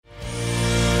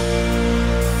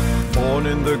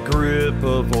the grip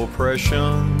of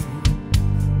oppression.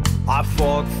 I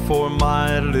fought for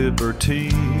my liberty.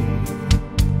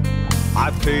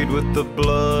 I paid with the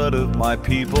blood of my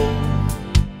people.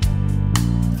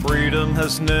 Freedom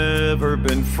has never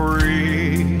been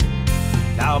free.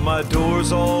 Now my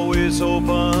door's always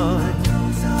open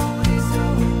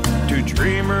to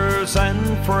dreamers and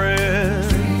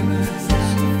friends.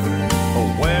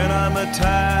 But when I'm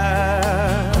attacked,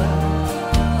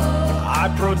 I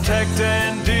protect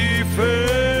and defend,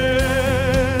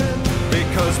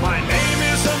 because my name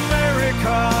is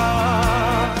America.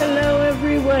 Hello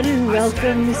everyone and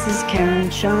welcome. This is Karen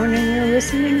Schoen and you're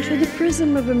listening to the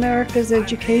Prism of America's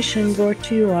Education, brought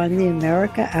to you on the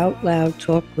America Out Loud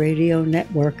Talk Radio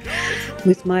Network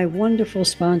with my wonderful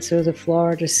sponsor, the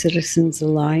Florida Citizens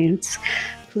Alliance.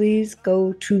 Please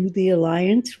go to the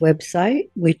Alliance website,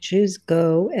 which is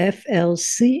goflca.com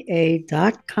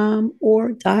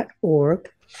or .org,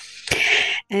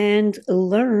 and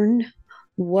learn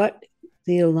what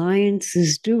the Alliance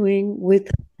is doing with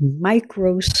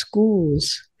micro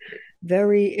schools.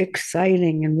 Very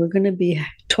exciting, and we're going to be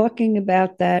talking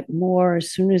about that more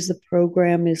as soon as the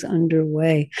program is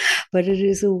underway. But it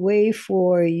is a way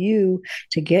for you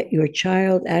to get your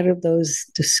child out of those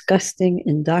disgusting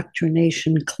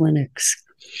indoctrination clinics.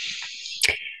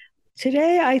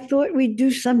 Today, I thought we'd do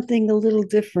something a little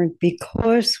different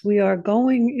because we are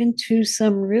going into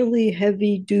some really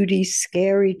heavy-duty,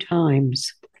 scary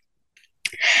times.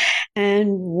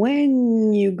 And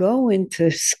when you go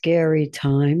into scary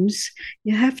times,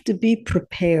 you have to be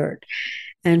prepared.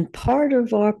 And part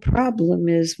of our problem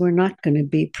is we're not going to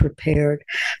be prepared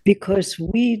because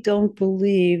we don't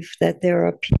believe that there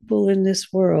are people in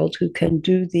this world who can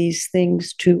do these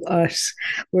things to us.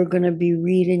 We're going to be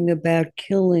reading about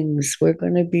killings. We're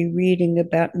going to be reading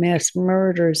about mass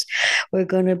murders. We're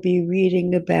going to be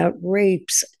reading about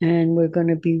rapes. And we're going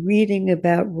to be reading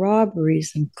about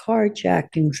robberies and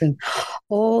carjackings and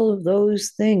all of those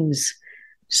things.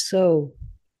 So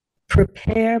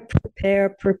prepare,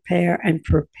 and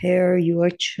prepare your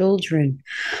children.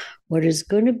 What is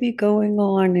going to be going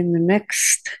on in the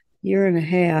next year and a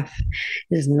half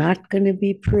is not going to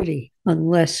be pretty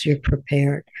unless you're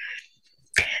prepared.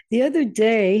 The other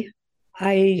day,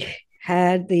 I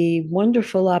had the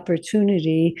wonderful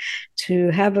opportunity to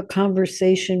have a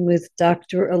conversation with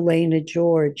Dr. Elena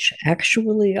George.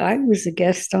 Actually, I was a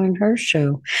guest on her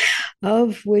show,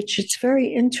 of which it's very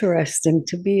interesting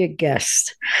to be a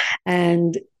guest.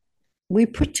 And we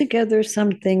put together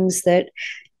some things that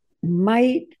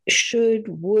might, should,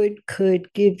 would,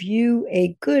 could give you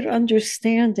a good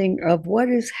understanding of what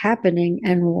is happening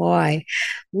and why.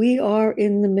 We are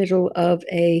in the middle of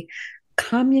a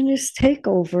communist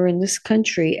takeover in this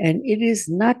country, and it is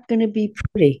not going to be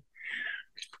pretty.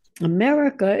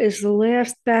 America is the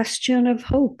last bastion of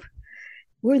hope.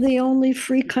 We're the only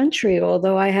free country,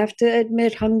 although I have to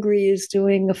admit Hungary is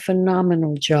doing a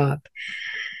phenomenal job.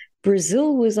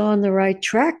 Brazil was on the right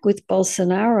track with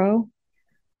Bolsonaro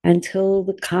until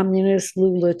the communist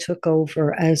Lula took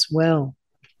over as well.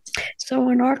 So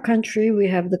in our country, we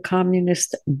have the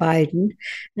communist Biden,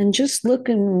 and just look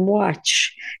and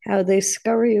watch how they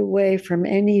scurry away from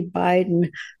any Biden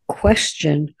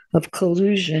question of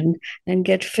collusion and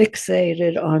get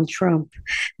fixated on Trump.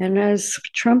 And as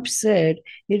Trump said,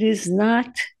 it is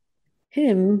not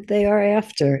him they are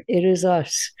after, it is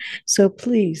us. So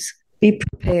please be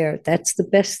prepared. That's the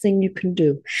best thing you can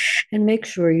do. And make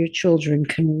sure your children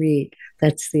can read.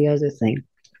 That's the other thing.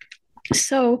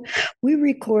 So we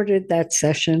recorded that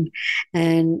session,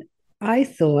 and I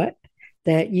thought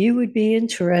that you would be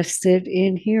interested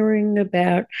in hearing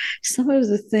about some of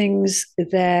the things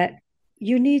that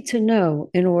you need to know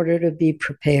in order to be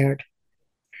prepared.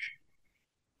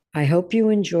 I hope you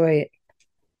enjoy it.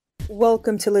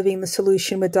 Welcome to Living the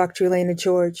Solution with Dr. Elena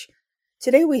George.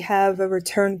 Today we have a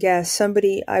return guest,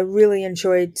 somebody I really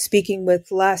enjoyed speaking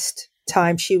with last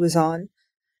time she was on,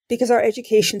 because our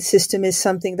education system is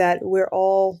something that we're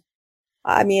all,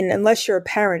 unless you're a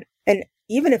parent, and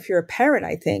even if you're a parent,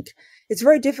 I think, it's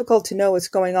very difficult to know what's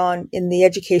going on in the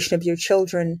education of your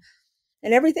children.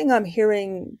 And everything I'm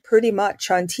hearing pretty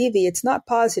much on TV, it's not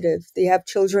positive. They have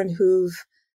children who've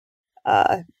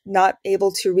not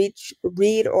able to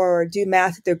read or do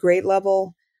math at their grade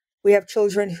level. We have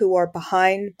children who are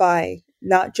behind by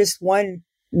not just one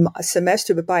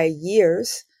semester, but by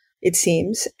years, it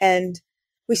seems. And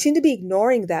we seem to be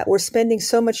ignoring that. We're spending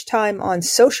so much time on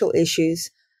social issues,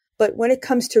 but when it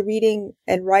comes to reading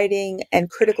and writing and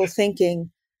critical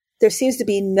thinking, there seems to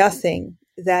be nothing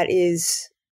that is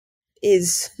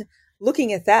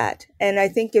looking at that. And I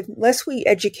think unless we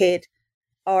educate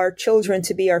our children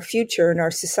to be our future in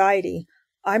our society,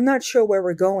 I'm not sure where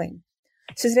we're going.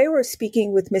 So today we're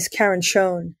speaking with Miss Karen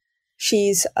Schoen.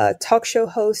 She's a talk show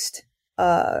host,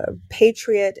 a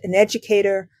patriot, an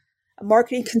educator, a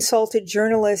marketing consultant,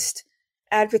 journalist,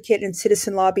 advocate, and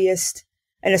citizen lobbyist,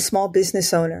 and a small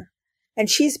business owner. And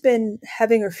she's been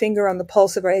having her finger on the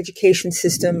pulse of our education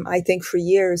system, I think, for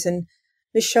years. And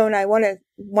Ms. Schoen, I want to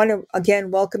again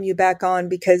welcome you back on,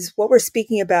 because what we're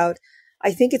speaking about,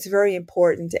 I think it's very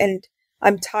important. And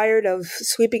I'm tired of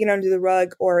sweeping it under the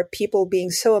rug, or people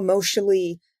being so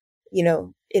emotionally,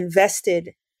 invested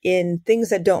in things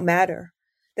that don't matter,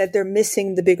 that they're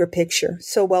missing the bigger picture.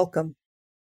 So welcome.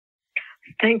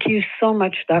 Thank you so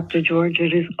much, Dr. George.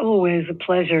 It is always a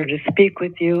pleasure to speak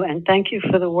with you, and thank you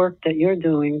for the work that you're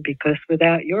doing, because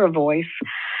without your voice,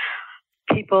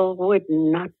 people would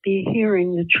not be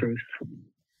hearing the truth.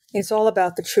 It's all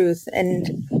about the truth,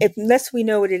 and unless we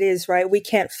know what it is, right, we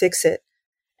can't fix it.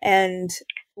 And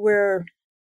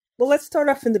let's start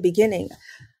off from the beginning.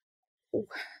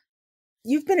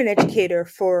 You've been an educator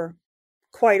for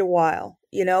quite a while.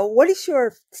 What is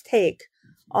your take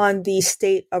on the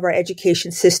state of our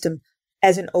education system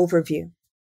as an overview?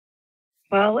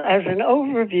 Well, as an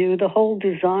overview, the whole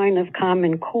design of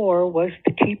Common Core was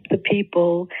to keep the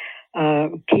people,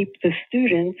 keep the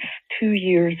students 2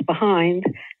 years behind,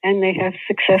 and they have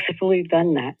successfully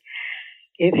done that.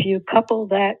 If you couple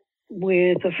that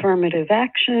with affirmative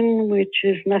action, which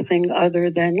is nothing other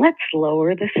than let's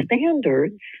lower the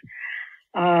standards,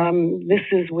 this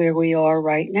is where we are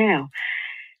right now.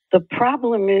 The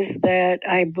problem is that,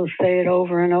 I will say it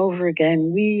over and over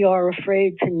again, we are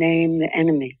afraid to name the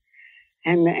enemy.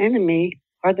 And the enemy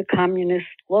are the communist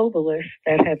globalists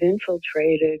that have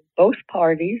infiltrated both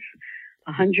parties,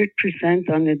 100%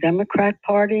 on the Democrat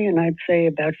Party, and I'd say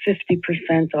about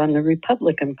 50% on the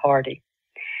Republican Party.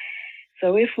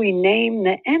 So if we name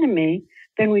the enemy,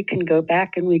 then we can go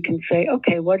back and we can say,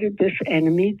 okay, what did this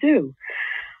enemy do?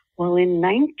 Well, in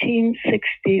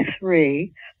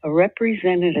 1963, a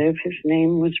representative, his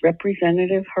name was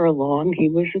Representative Herlong, he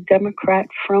was a Democrat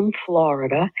from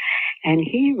Florida, and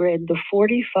he read the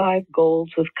 45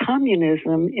 goals of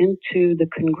communism into the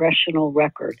congressional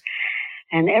record.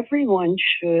 And everyone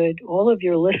should, all of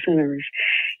your listeners,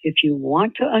 if you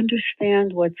want to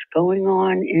understand what's going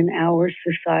on in our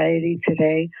society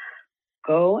today,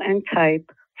 go and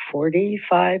type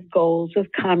 45 goals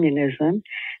of communism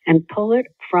and pull it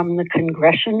from the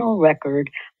congressional record,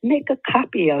 make a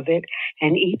copy of it,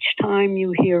 and each time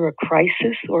you hear a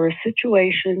crisis or a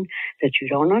situation that you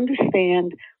don't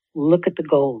understand, look at the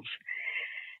goals.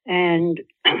 And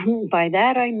by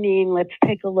that I mean, let's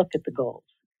take a look at the goals.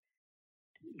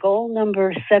 Goal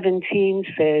number 17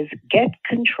 says, get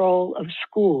control of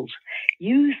schools.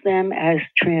 Use them as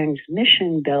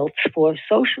transmission belts for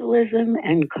socialism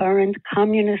and current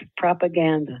communist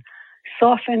propaganda.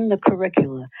 Soften the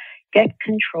curricula. Get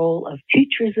control of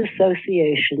teachers'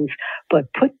 associations,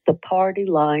 but put the party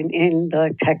line in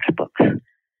the textbooks.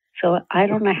 So I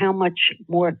don't know how much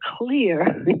more clear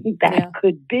that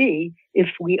could be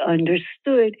if we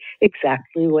understood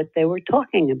exactly what they were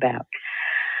talking about.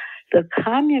 The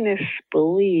communists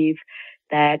believe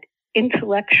that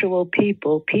intellectual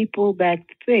people that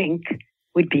think,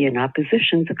 would be in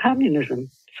opposition to communism.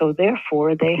 So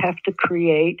therefore, they have to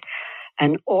create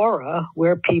an aura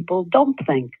where people don't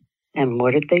think. And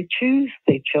what did they choose?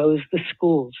 They chose the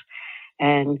schools.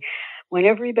 And when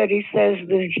everybody says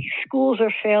the schools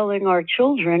are failing our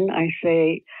children, I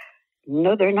say,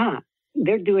 no, they're not.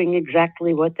 They're doing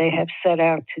exactly what they have set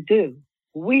out to do.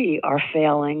 We are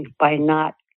failing by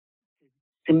not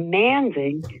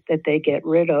demanding that they get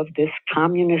rid of this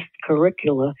communist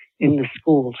curricula in the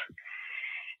schools.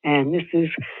 And this is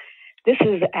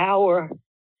our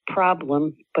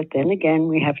problem. But then again,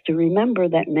 we have to remember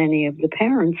that many of the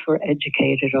parents were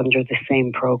educated under the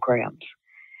same programs.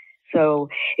 So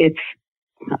it's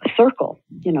a circle,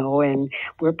 and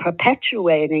we're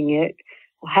perpetuating it.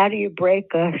 How do you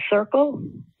break a circle?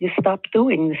 You stop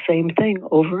doing the same thing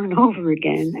over and over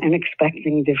again and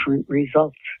expecting different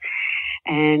results.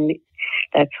 And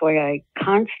that's why I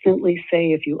constantly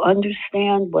say, if you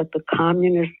understand what the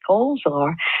communist goals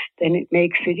are, then it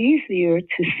makes it easier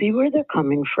to see where they're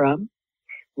coming from,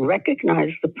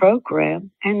 recognize the program,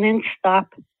 and then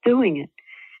stop doing it.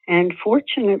 And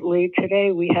fortunately,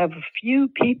 today we have a few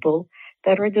people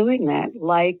that are doing that,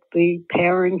 like the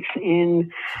parents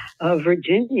in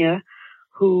Virginia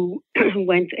who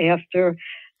went after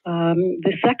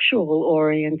the sexual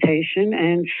orientation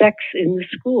and sex in the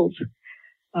schools.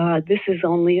 This is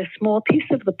only a small piece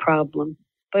of the problem.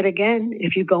 But again,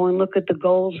 if you go and look at the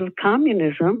goals of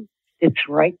communism, it's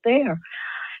right there.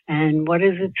 And what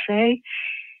does it say?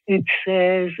 It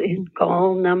says in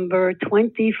goal number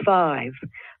 25,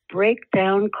 break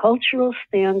down cultural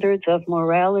standards of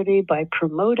morality by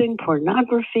promoting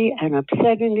pornography and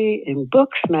obscenity in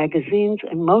books, magazines,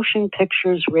 and motion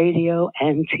pictures, radio,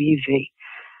 and TV.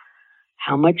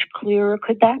 How much clearer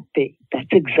could that be?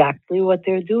 That's exactly what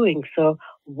they're doing. So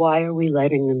why are we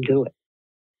letting them do it?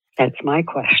 That's my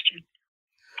question.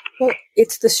 Well,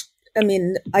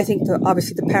 I think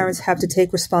obviously the parents have to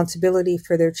take responsibility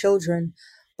for their children.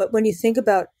 But when you think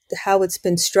about how it's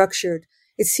been structured,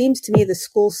 it seems to me the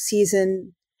school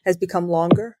season has become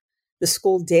longer. The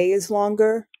school day is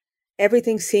longer.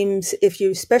 Everything seems,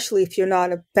 especially if you're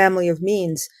not a family of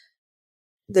means,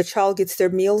 the child gets their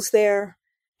meals there.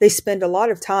 They spend a lot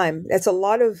of time. That's a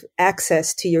lot of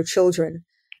access to your children,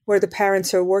 where the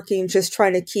parents are working, just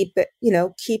trying to keep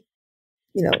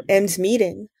ends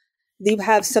meeting. You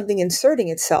have something inserting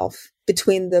itself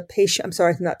between the patient. I'm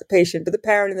sorry, not the patient, but the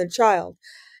parent and the child.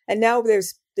 And now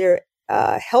there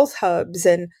are health hubs,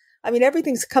 and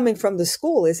everything's coming from the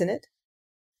school, isn't it?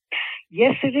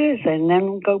 Yes, it is. And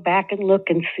then go back and look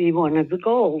and see one of the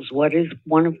goals. What is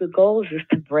one of the goals is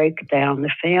to break down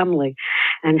the family.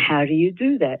 And how do you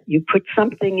do that? You put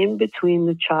something in between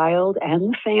the child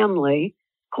and the family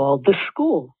called the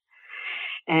school.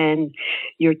 And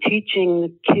you're teaching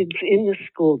the kids in the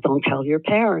school, don't tell your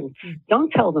parents.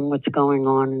 Don't tell them what's going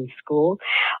on in school.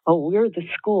 Oh, we're the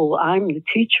school. I'm the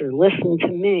teacher. Listen to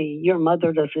me. Your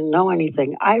mother doesn't know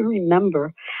anything. I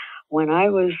remember when I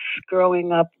was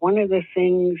growing up, one of the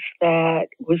things that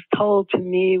was told to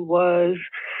me was,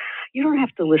 you don't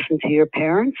have to listen to your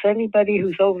parents. Anybody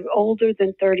who's older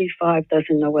than 35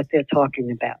 doesn't know what they're talking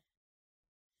about.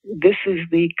 This is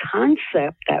the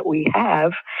concept that we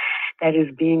have that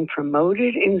is being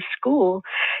promoted in school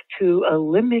to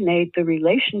eliminate the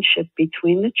relationship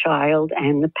between the child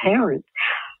and the parent.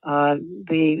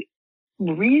 The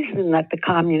reason that the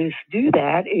communists do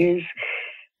that is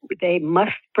they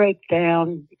must break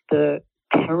down the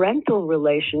parental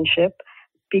relationship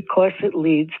because it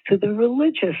leads to the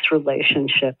religious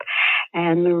relationship.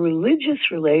 And the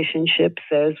religious relationship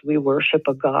says we worship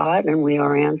a God and we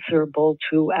are answerable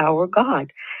to our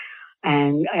God.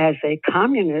 And as a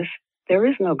communist, there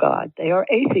is no God. They are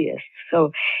atheists.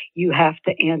 So you have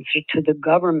to answer to the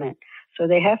government. So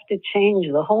they have to change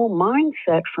the whole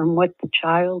mindset from what the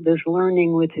child is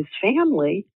learning with his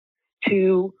family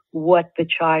to what the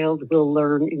child will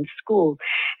learn in school.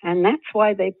 And that's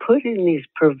why they put in these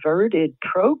perverted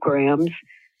programs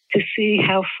to see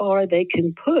how far they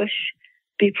can push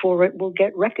before it will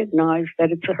get recognized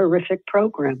that it's a horrific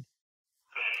program.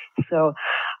 So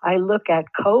I look at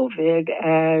COVID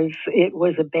as it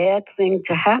was a bad thing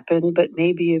to happen, but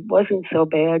maybe it wasn't so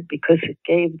bad because it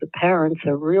gave the parents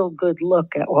a real good look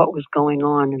at what was going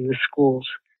on in the schools.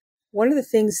 One of the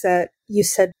things that you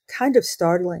said, kind of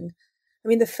startling,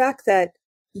 the fact that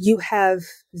you have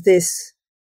this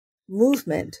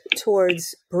movement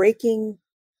towards breaking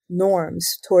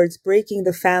norms, towards breaking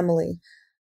the family,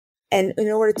 and in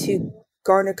order to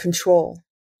garner control.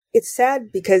 It's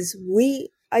sad because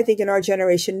I think in our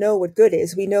generation, know what good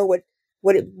is. We know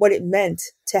what it meant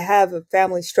to have a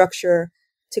family structure,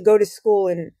 to go to school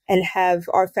and have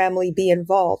our family be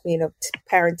involved,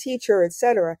 parent, teacher,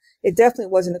 etc. It definitely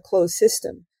wasn't a closed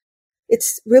system.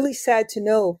 It's really sad to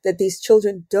know that these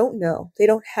children don't know. They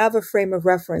don't have a frame of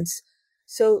reference.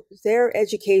 So their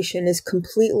education is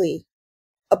completely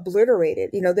obliterated.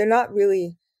 They're not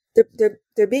really,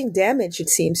 they're being damaged, it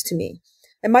seems to me.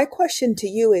 And my question to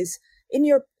you is, in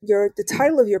the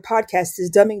title of your podcast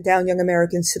is Dumbing Down Young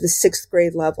Americans to the 6th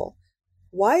grade level.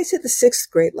 Why is it the 6th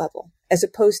grade level as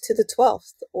opposed to the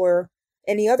 12th or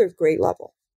any other grade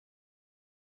level?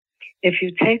 If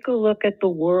you take a look at the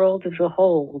world as a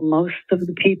whole, most of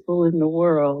the people in the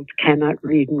world cannot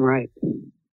read and write.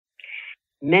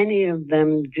 Many of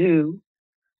them do,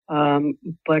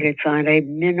 but it's on a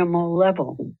minimal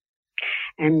level.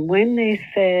 And when they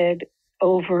said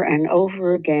over and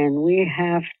over again, we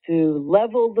have to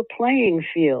level the playing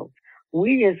field,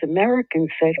 we as Americans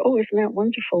said, oh, isn't that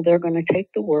wonderful? They're going to take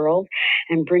the world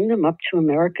and bring them up to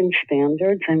American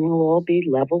standards and we'll all be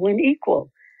level and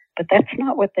equal. But that's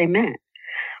not what they meant.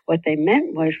 What they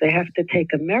meant was they have to take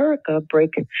America,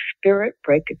 break its spirit,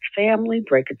 break its family,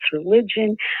 break its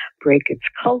religion, break its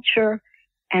culture,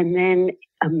 and then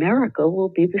America will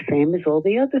be the same as all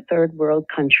the other third world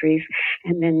countries.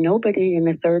 And then nobody in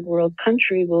a third world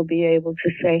country will be able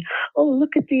to say, oh,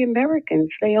 look at the Americans.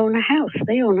 They own a house.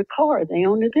 They own a car. They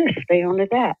own a this. They own a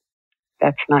that.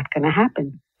 That's not going to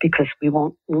happen because we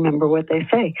won't remember what they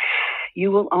say. You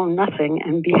will own nothing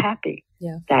and be happy.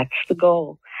 Yeah. That's the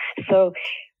goal. So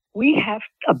we have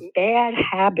a bad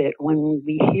habit when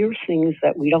we hear things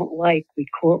that we don't like,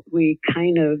 we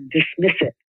kind of dismiss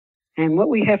it. And what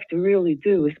we have to really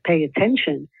do is pay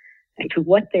attention to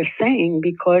what they're saying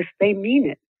because they mean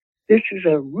it. This is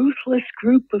a ruthless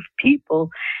group of people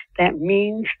that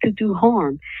means to do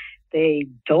harm. They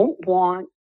don't want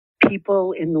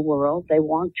people in the world. They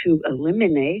want to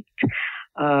eliminate.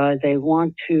 They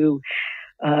want to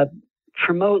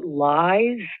promote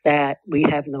lies that we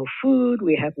have no food,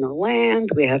 we have no land,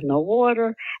 we have no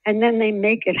water, and then they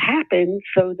make it happen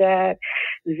so that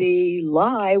the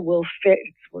lie will fit.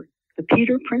 The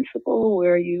Peter principle,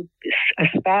 where you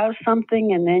espouse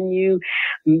something and then you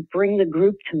bring the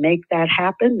group to make that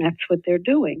happen, that's what they're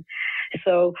doing.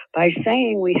 So by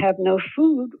saying we have no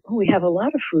food, we have a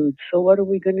lot of food. So what are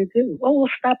we going to do? Well, we'll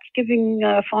stop giving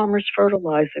farmers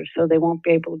fertilizer so they won't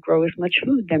be able to grow as much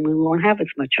food. Then we won't have as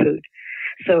much food.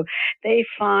 So they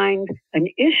find an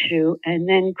issue and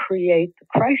then create the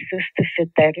crisis to fit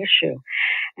that issue.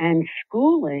 And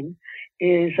schooling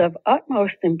is of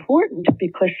utmost importance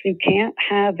because you can't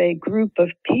have a group of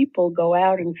people go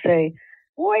out and say,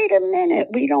 wait a minute,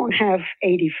 we don't have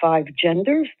 85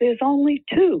 genders, there's only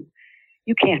 2.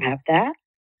 You can't have that.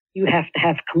 You have to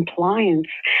have compliance.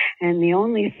 And the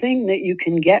only thing that you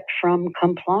can get from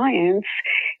compliance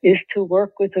is to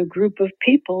work with a group of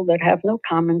people that have no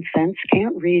common sense,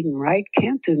 can't read and write,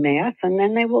 can't do math, and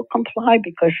then they will comply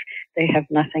because they have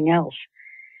nothing else.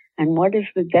 And what is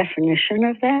the definition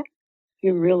of that?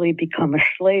 You really become a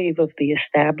slave of the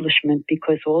establishment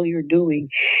because all you're doing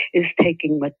is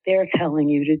taking what they're telling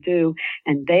you to do,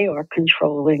 and they are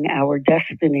controlling our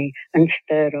destiny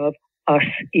instead of us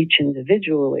each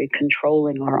individually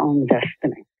controlling our own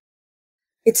destiny.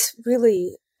 It's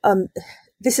really,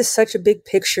 this is such a big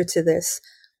picture to this.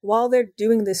 While they're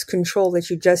doing this control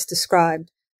that you just described,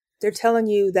 they're telling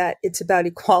you that it's about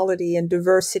equality and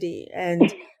diversity,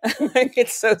 and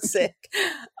it's so sick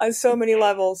on so many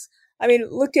levels. I mean,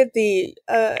 look at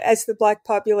as the Black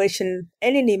population,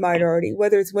 any minority,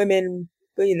 whether it's women,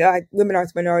 women aren't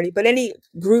the minority, but any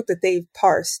group that they've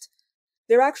parsed,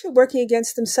 they're actually working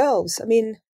against themselves. I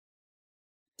mean,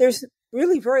 there's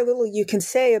really very little you can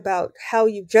say about how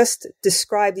you just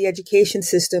described the education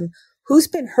system. Who's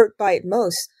been hurt by it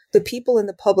most? The people in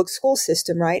the public school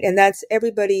system, right? And that's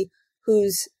everybody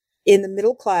who's in the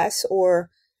middle class or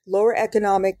lower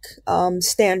economic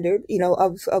standard,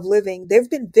 of living. They've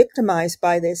been victimized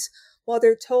by this while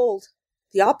they're told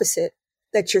the opposite,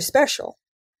 that you're special,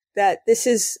 that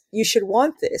you should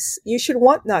want this. You should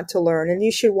want not to learn, and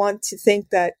you should want to think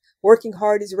that working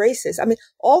hard is racist. I mean,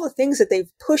 all the things that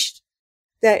they've pushed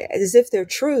that as if they're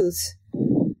truths,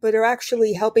 but are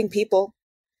actually helping people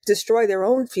destroy their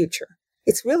own future.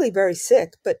 It's really very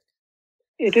sick, but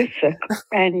it is sick.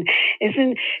 And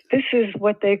this is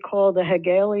what they call the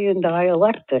Hegelian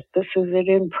dialectic. This is it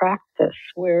in practice,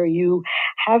 where you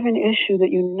have an issue that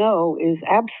you know is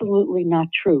absolutely not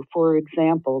true. For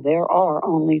example, there are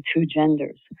only 2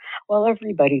 genders. Well,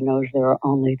 everybody knows there are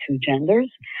only 2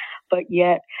 genders, but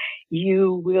yet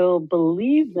you will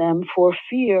believe them for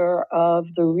fear of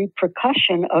the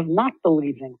repercussion of not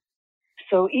believing.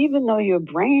 So even though your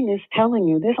brain is telling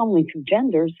you there's only 2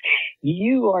 genders,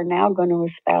 you are now going to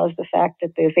espouse the fact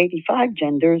that there's 85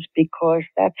 genders because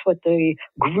that's what the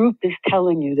group is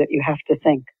telling you that you have to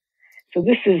think. So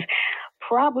this is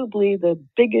probably the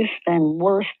biggest and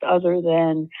worst, other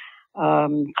than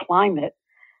climate.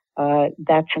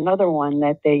 That's another one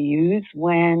that they use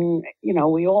when,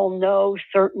 we all know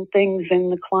certain things in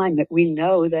the climate. We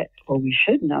know that, or we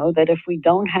should know that if we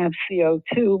don't have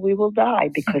CO2, we will die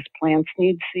because plants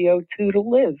need CO2 to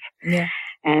live. Yeah.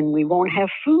 And we won't have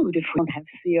food if we don't have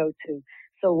CO2.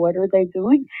 So what are they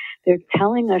doing? They're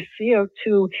telling us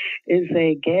CO2 is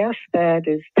a gas that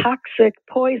is toxic,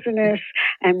 poisonous,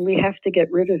 and we have to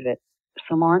get rid of it.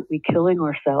 So aren't we killing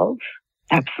ourselves?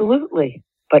 Absolutely.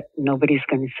 But nobody's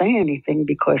going to say anything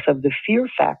because of the fear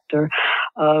factor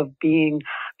of being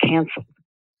canceled,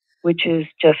 which is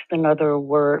just another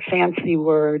fancy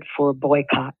word for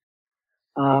boycott.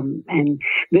 And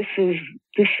this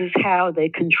is how they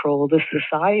control the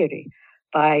society,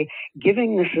 by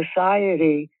giving the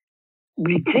society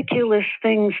ridiculous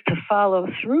things to follow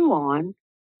through on,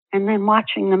 and then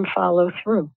watching them follow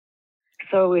through.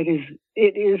 So it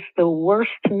is the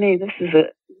worst to me. This is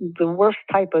the worst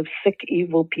type of sick,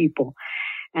 evil people.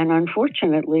 And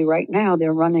unfortunately, right now,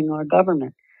 they're running our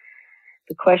government.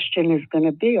 The question is going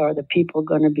to be, are the people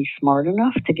going to be smart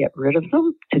enough to get rid of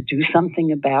them, to do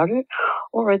something about it?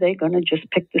 Or are they going to just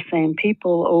pick the same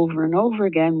people over and over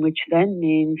again, which then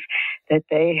means that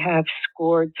they have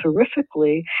scored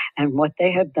terrifically, and what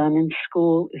they have done in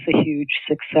school is a huge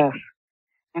success.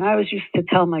 And I always used to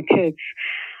tell my kids,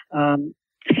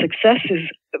 success is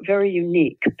very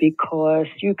unique because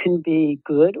you can be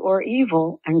good or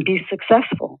evil and be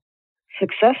successful.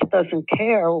 Success doesn't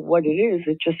care what it is.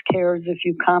 It just cares if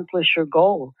you accomplish your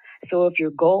goal. So if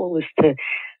your goal is to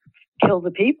kill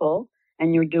the people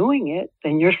and you're doing it,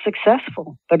 then you're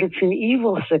successful. But it's an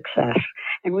evil success.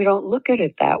 And we don't look at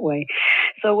it that way.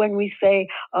 So when we say,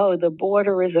 oh, the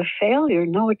border is a failure,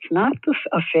 no, it's not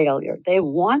a failure. They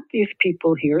want these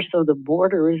people here, so the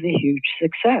border is a huge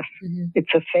success. Mm-hmm.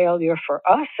 It's a failure for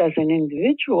us as an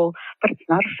individual, but it's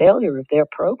not a failure of their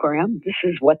program. This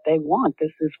is what they want.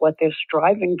 This is what they're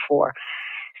striving for.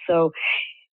 So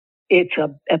it's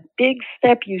a big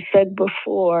step. You said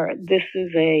before, it's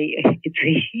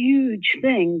a huge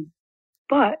thing,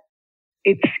 but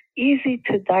it's easy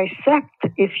to dissect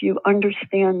if you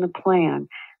understand the plan.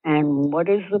 And what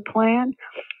is the plan?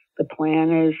 The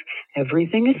plan is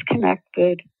everything is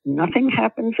connected. Nothing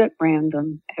happens at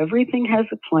random. Everything has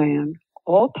a plan.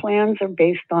 All plans are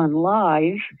based on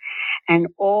lies, and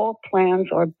all plans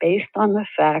are based on the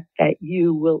fact that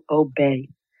you will obey.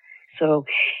 So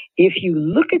if you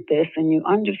look at this and you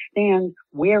understand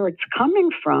where it's coming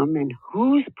from and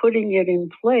who's putting it in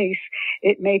place,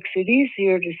 it makes it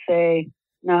easier to say,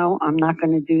 no, I'm not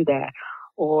going to do that.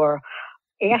 Or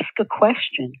ask a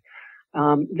question.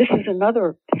 This is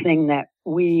another thing that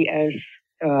we as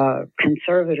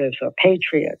conservatives or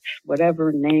patriots,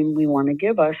 whatever name we want to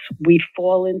give us, we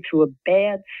fall into a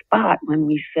bad spot when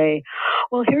we say,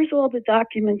 well, here's all the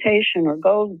documentation, or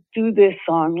go do this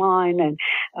online, and,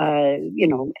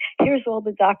 here's all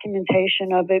the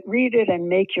documentation of it, read it and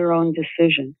make your own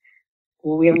decision.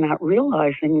 Well, we are not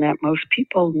realizing that most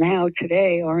people now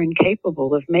today are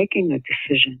incapable of making a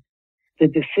decision. The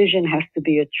decision has to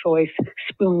be a choice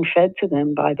spoon-fed to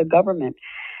them by the government.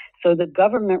 So the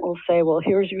government will say, well,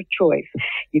 here's your choice.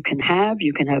 You can have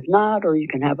not, or you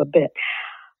can have a bit.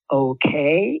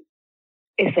 Okay,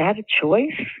 is that a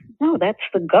choice? No, that's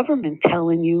the government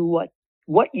telling you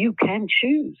what you can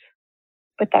choose.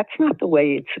 But that's not the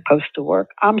way it's supposed to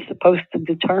work. I'm supposed to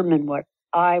determine what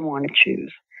I want to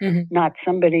choose, not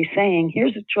somebody saying,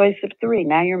 here's a choice of 3.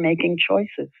 Now you're making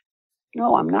choices.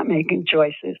 No, I'm not making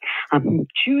choices. I'm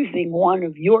choosing one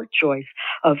of your choice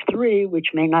of 3, which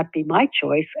may not be my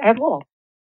choice at all.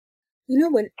 You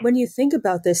know, when you think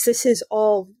about this is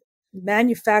all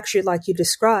manufactured like you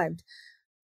described.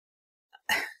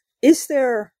 Is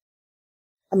there,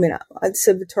 it's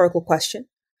a rhetorical question,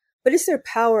 but is there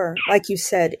power, like you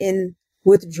said, in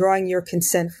withdrawing your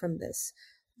consent from this?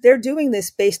 They're doing this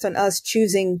based on us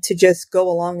choosing to just go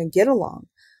along and get along.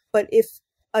 But if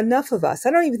enough of us,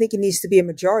 I don't even think it needs to be a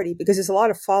majority, because there's a lot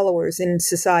of followers in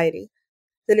society,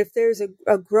 that if there's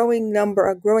a growing number,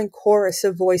 a growing chorus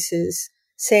of voices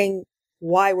saying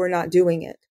why we're not doing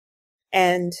it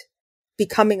and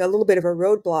becoming a little bit of a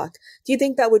roadblock, do you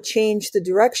think that would change the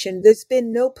direction? There's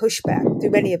been no pushback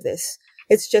through any of this.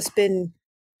 It's just been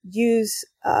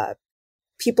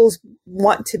people's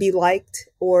want to be liked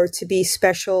or to be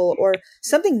special or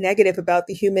something negative about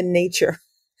the human nature.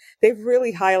 They've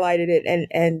really highlighted it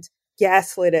and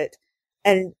gaslit it.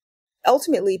 And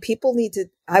ultimately, people need to,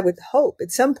 I would hope, at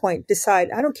some point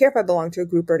decide, I don't care if I belong to a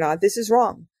group or not. This is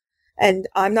wrong. And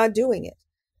I'm not doing it.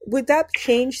 Would that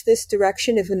change this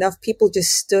direction if enough people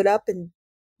just stood up and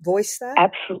voiced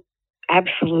that?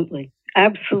 Absolutely.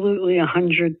 Absolutely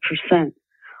 100%.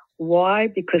 Why?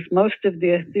 Because most of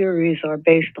their theories are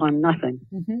based on nothing.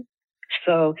 Mm-hmm.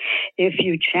 So if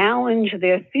you challenge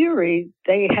their theory,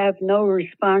 they have no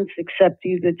response except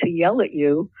either to yell at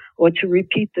you or to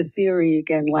repeat the theory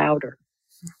again louder,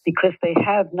 because they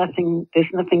have nothing,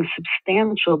 there's nothing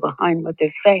substantial behind what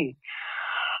they're saying.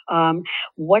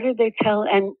 What do they tell?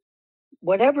 And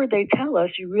whatever they tell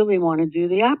us, you really want to do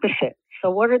the opposite. So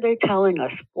what are they telling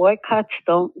us? Boycotts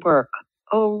don't work.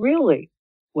 Oh, really?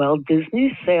 Well,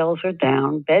 Disney's sales are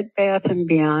down. Bed Bath &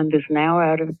 Beyond is now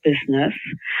out of business.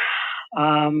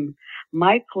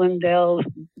 Mike Lindell's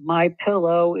My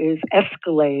Pillow is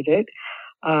escalated.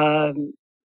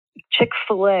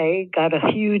 Chick-fil-A got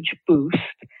a huge boost.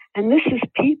 And this is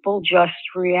people just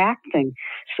reacting.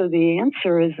 So the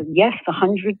answer is yes,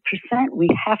 100%. We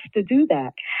have to do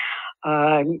that.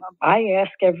 I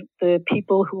ask the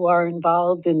people who are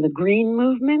involved in the green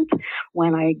movement,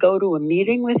 when I go to a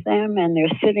meeting with them and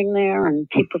they're sitting there and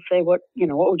people say, what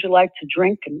would you like to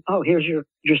drink? And, oh, here's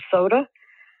your soda.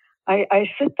 I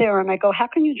sit there and I go, how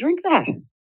can you drink that?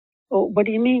 Oh, what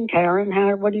do you mean, Karen?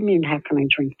 What do you mean, how can I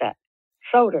drink that?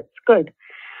 Soda, it's good.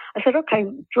 I said, okay,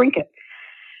 drink it.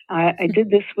 I did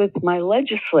this with my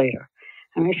legislator.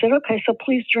 And I said, okay, so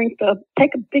please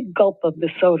take a big gulp of the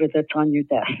soda that's on your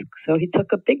desk. So he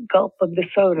took a big gulp of the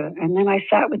soda. And then I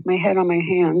sat with my head on my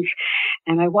hands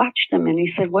and I watched him. And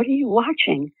he said, what are you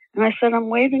watching? And I said, I'm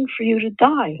waiting for you to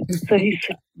die. So he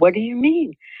said, what do you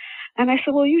mean? And I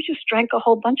said, well, you just drank a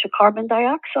whole bunch of carbon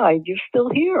dioxide. You're still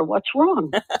here. What's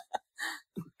wrong?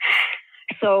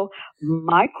 So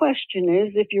my question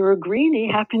is, if you're a greenie,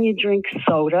 how can you drink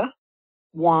soda,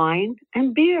 wine,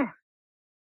 and beer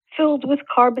filled with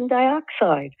carbon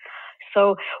dioxide?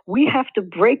 So we have to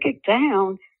break it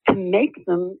down to make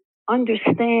them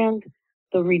understand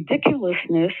the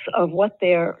ridiculousness of what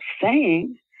they're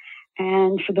saying.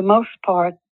 And for the most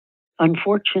part,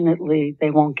 unfortunately, they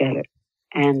won't get it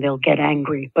and they'll get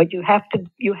angry. But you have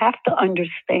to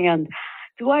understand,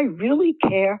 do I really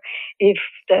care if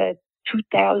the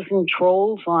 2,000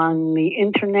 trolls on the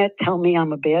internet tell me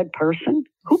I'm a bad person?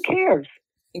 Who cares?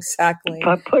 Exactly.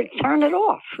 But turn it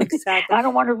off. Exactly. I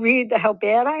don't want to read how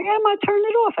bad I am. I turn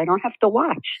it off. I don't have to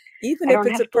watch. Even if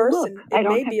it's a person, it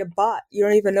may be a bot. You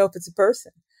don't even know if it's a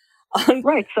person.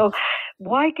 Right. So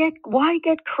why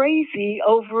get crazy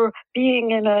over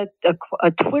being in a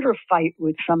Twitter fight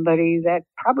with somebody that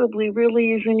probably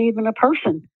really isn't even a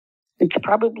person? It's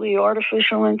probably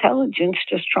artificial intelligence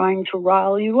just trying to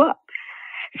rile you up.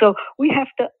 So we have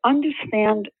to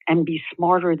understand and be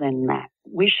smarter than that.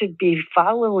 We should be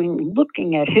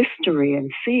looking at history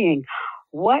and seeing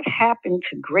what happened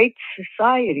to great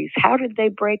societies. How did they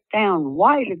break down?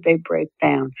 Why did they break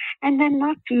down? And then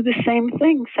not do the same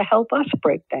things to help us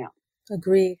break down.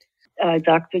 Agreed.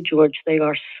 Dr. George, they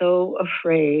are so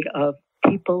afraid of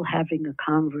people having a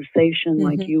conversation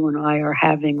like you and I are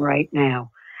having right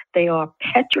now. They are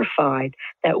petrified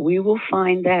that we will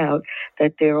find out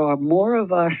that there are more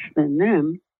of us than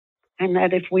them, and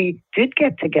that if we did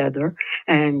get together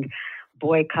and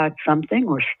boycott something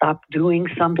or stop doing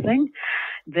something,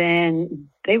 then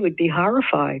they would be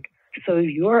horrified. So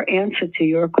your answer to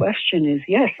your question is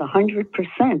yes, 100%.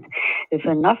 If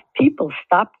enough people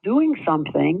stop doing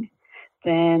something,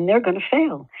 then they're going to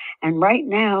fail. And right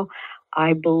now,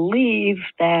 I believe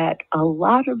that a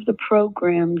lot of the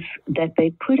programs that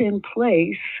they put in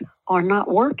place are not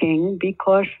working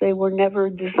because they were never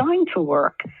designed to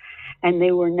work. And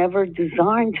they were never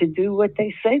designed to do what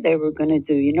they say they were going to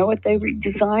do. You know what they were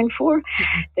designed for?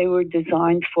 They were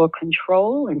designed for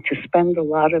control and to spend a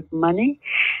lot of money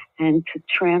and to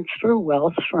transfer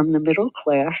wealth from the middle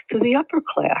class to the upper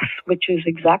class, which is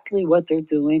exactly what they're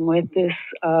doing with this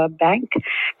bank,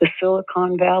 the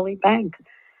Silicon Valley Bank.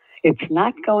 It's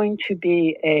not going to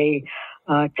be a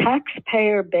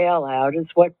taxpayer bailout, is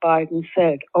what Biden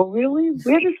said. Oh, really?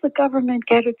 Where does the government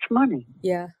get its money?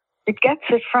 Yeah. It gets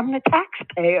it from the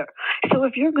taxpayer. So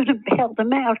if you're going to bail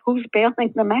them out, who's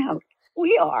bailing them out?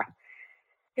 We are.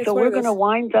 So we're going to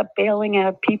wind up bailing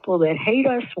out people that hate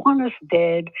us, want us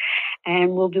dead,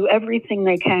 and will do everything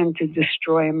they can to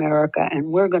destroy America. And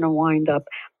we're going to wind up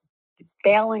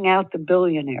bailing out the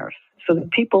billionaires. So the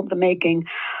people that are making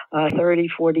 30,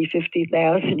 40,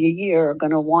 50,000 a year are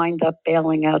going to wind up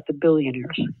bailing out the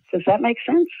billionaires. Does that make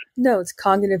sense? No, it's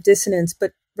cognitive dissonance,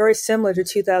 but very similar to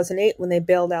 2008 when they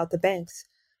bailed out the banks,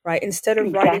 right? Instead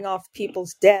of writing off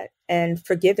people's debt and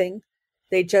forgiving,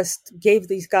 they just gave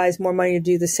these guys more money to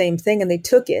do the same thing, and they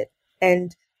took it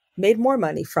and made more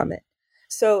money from it.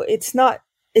 So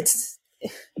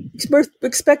we're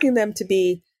expecting them to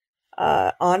be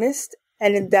honest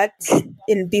and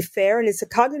be fair. And it's a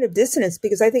cognitive dissonance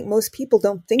because I think most people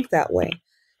don't think that way.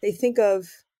 They think of,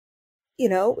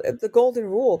 the golden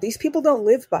rule. These people don't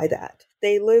live by that.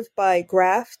 They live by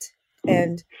graft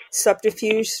and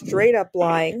subterfuge, straight up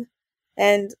lying,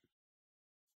 and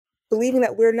believing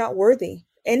that we're not worthy,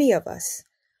 any of us,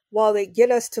 while they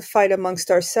get us to fight amongst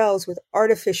ourselves with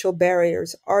artificial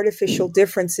barriers, artificial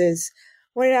differences,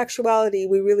 when in actuality,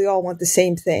 we really all want the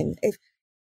same thing.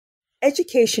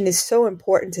 Education is so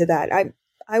important to that.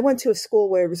 I went to a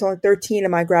school where it was only 13 in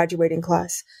my graduating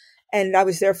class, and I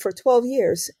was there for 12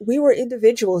 years. We were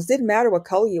individuals. It didn't matter what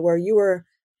color you were.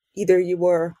 You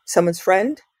were someone's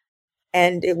friend,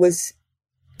 and it was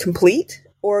complete,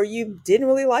 or you didn't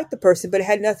really like the person, but it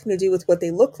had nothing to do with what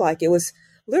they looked like. It was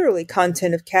literally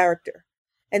content of character.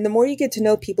 And the more you get to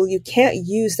know people, you can't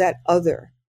use that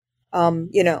other,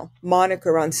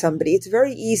 moniker on somebody. It's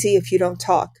very easy if you don't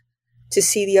talk to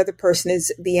see the other person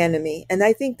as the enemy. And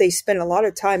I think they spent a lot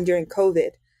of time during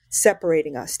COVID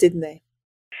separating us, didn't they?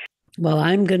 Well,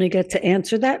 I'm going to get to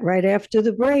answer that right after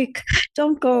the break.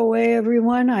 Don't go away,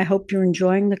 everyone. I hope you're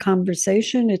enjoying the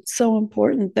conversation. It's so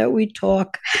important that we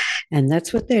talk, and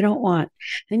that's what they don't want.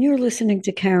 And you're listening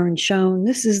to Karen Schoen.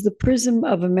 This is the Prism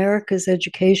of America's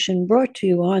Education, brought to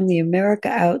you on the America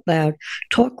Out Loud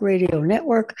Talk Radio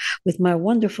Network with my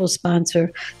wonderful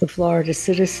sponsor, the Florida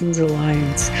Citizens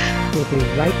Alliance. We'll be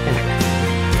right back.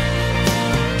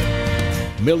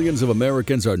 Millions of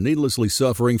Americans are needlessly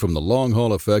suffering from the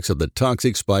long-haul effects of the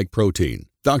toxic spike protein.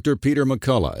 Dr. Peter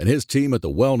McCullough and his team at the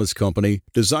Wellness Company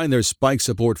designed their spike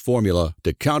support formula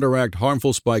to counteract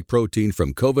harmful spike protein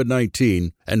from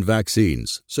COVID-19 and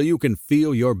vaccines so you can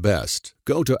feel your best.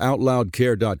 Go to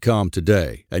OutLoudCare.com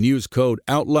today and use code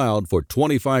OUTLOUD for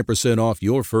 25% off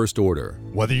your first order.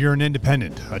 Whether you're an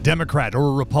independent, a Democrat, or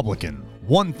a Republican,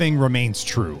 one thing remains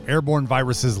true. Airborne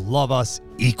viruses love us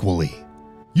equally.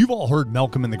 You've all heard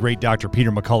Malcolm and the great Dr. Peter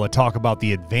McCullough talk about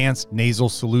the advanced nasal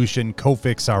solution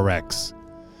Cofix RX.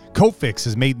 Cofix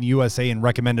is made in the USA and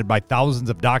recommended by thousands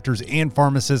of doctors and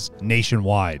pharmacists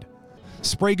nationwide.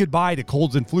 Spray goodbye to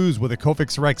colds and flus with a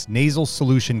Cofix RX nasal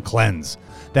solution cleanse.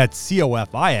 That's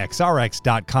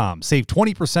COFIXRX.com. Save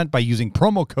 20% by using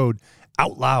promo code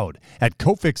OUTLOUD at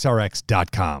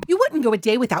COFIXRX.com. You wouldn't go a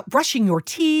day without brushing your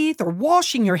teeth or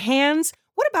washing your hands.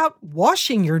 What about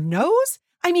washing your nose?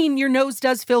 I mean, your nose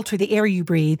does filter the air you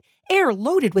breathe, air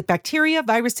loaded with bacteria,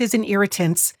 viruses, and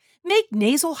irritants. Make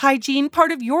nasal hygiene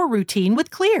part of your routine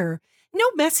with Xlear. No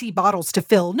messy bottles to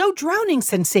fill, no drowning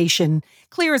sensation.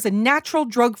 Xlear is a natural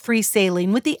drug-free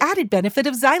saline with the added benefit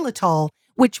of xylitol,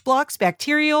 which blocks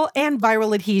bacterial and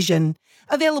viral adhesion.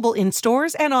 Available in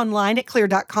stores and online at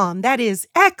Xlear.com. That is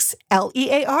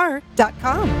XLEAR.com.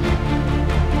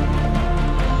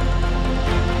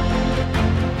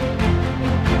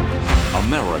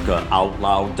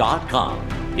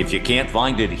 AmericaOutloud.com. If you can't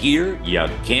find it here, you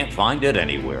can't find it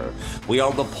anywhere. We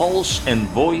are the pulse and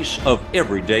voice of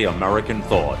everyday American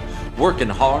thought, working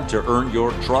hard to earn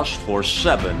your trust for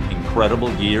 7 incredible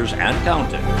years and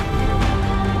counting.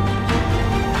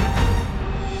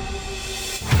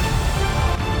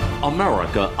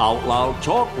 America Out Loud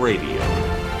Talk Radio.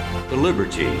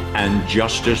 Liberty and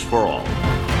justice for all.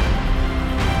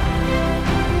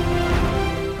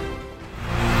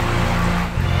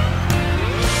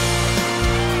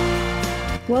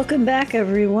 Welcome back,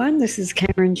 everyone. This is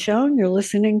Karen Schoen. You're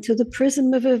listening to the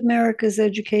Prism of America's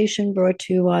Education, brought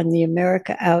to you on the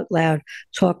America Out Loud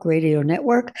Talk Radio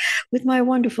Network with my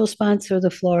wonderful sponsor, the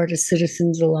Florida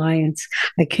Citizens Alliance.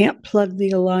 I can't plug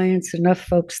the Alliance enough,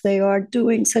 folks. They are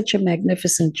doing such a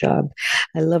magnificent job.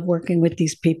 I love working with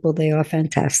these people. They are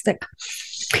fantastic.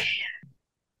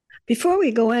 Before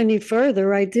we go any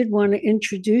further, I did want to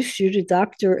introduce you to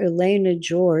Dr. Elena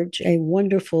George, a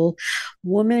wonderful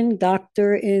woman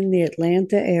doctor in the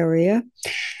Atlanta area.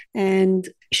 And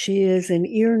she is an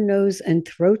ear, nose, and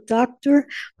throat doctor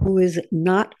who is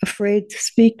not afraid to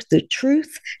speak the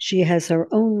truth. She has her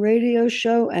own radio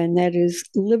show, and that is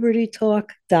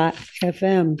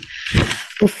libertytalk.fm.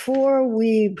 Before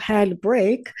we had a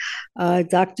break,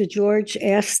 Dr. George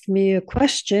asked me a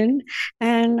question,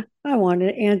 and I want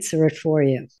to answer it for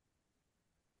you.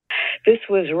 This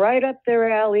was right up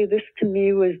their alley. This, to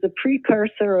me, was the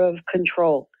precursor of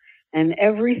control. And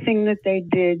everything that they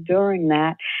did during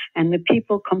that, and the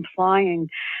people complying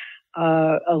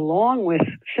along with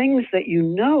things that you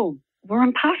know were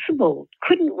impossible,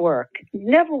 couldn't work,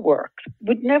 never worked,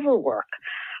 would never work.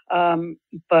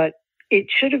 But it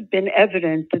should have been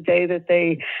evident the day that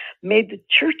they made the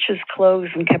churches close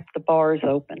and kept the bars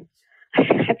open.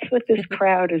 That's what this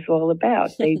crowd is all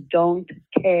about. They don't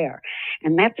care.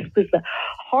 And that was the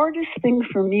hardest thing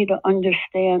for me to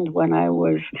understand when I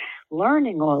was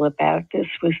learning all about this,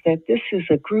 was that this is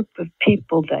a group of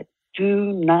people that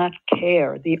do not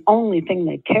care. The only thing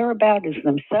they care about is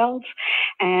themselves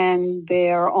and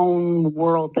their own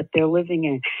world that they're living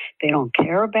in. They don't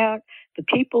care about the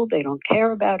people. They don't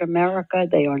care about America.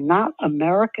 They are not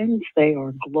Americans. They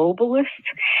are globalists.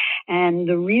 And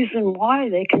the reason why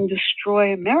they can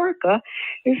destroy America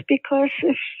is because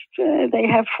if they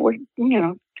have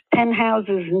 10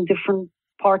 houses in different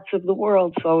parts of the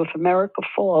world. So if America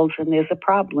falls and there's a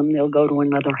problem, they'll go to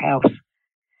another house.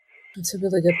 That's a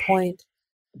really good point.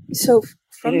 So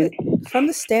from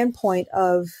the standpoint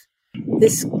of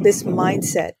this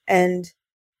mindset and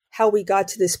how we got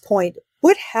to this point,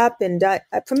 what happened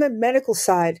from the medical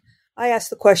side? I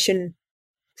ask the question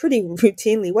pretty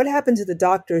routinely, what happened to the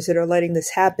doctors that are letting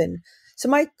this happen? So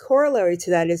my corollary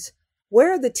to that is,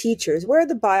 where are the teachers? Where are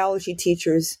the biology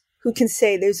teachers who can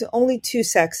say there's only 2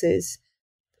 sexes,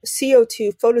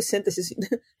 CO2, photosynthesis?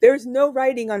 There's no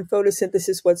writing on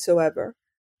photosynthesis whatsoever.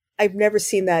 I've never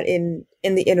seen that in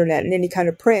the internet, in any kind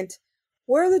of print.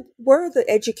 Where are the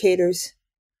educators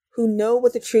who know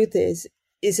what the truth is?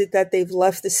 Is it that they've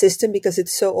left the system because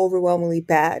it's so overwhelmingly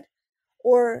bad?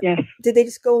 Or Yes. did they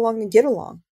just go along and get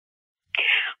along?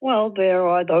 Well, there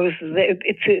are those.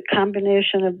 It's a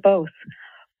combination of both.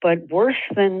 But worse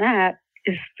than that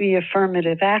is the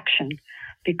affirmative action,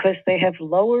 because they have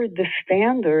lowered the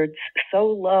standards so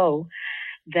low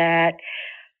that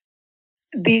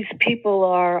these people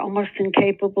are almost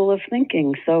incapable of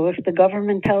thinking. So if the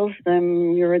government tells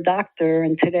them you're a doctor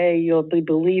and today you'll be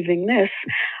believing this,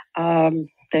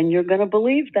 then you're going to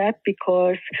believe that,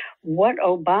 because what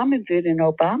Obama did in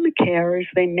Obamacare is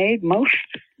they made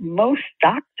most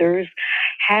doctors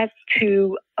had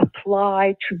to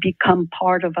apply to become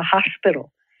part of a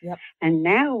hospital. Yep. And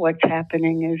now what's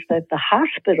happening is that the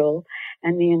hospital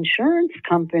and the insurance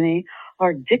company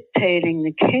are dictating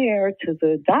the care to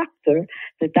the doctor.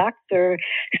 The doctor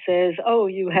says, oh,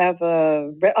 you have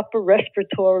a upper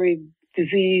respiratory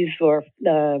disease or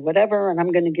whatever, and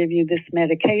I'm going to give you this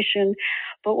medication.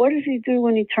 But what does he do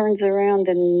when he turns around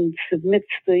and submits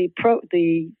the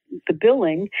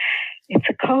billing? It's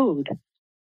a code.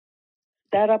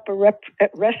 That upper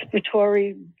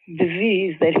respiratory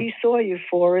disease that he saw you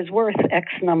for is worth X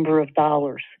number of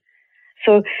dollars.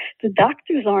 So the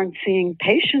doctors aren't seeing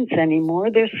patients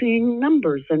anymore. They're seeing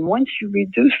numbers. And once you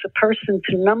reduce a person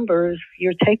to numbers,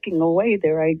 you're taking away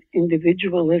their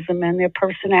individualism and their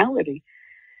personality.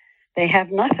 They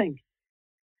have nothing.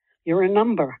 You're a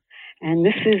number. And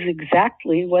this is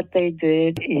exactly what they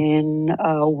did in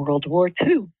World War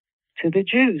II to the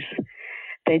Jews.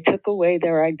 They took away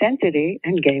their identity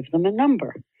and gave them a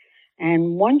number.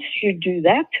 And once you do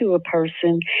that to a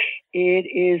person, it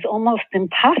is almost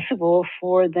impossible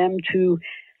for them to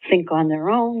think on their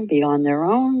own, be on their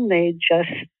own. They just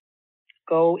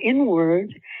go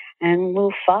inward and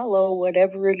will follow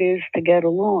whatever it is to get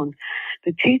along.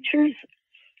 The teachers,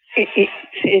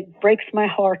 it breaks my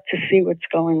heart to see what's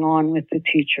going on with the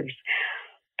teachers.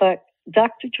 But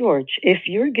Dr. George, if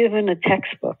you're given a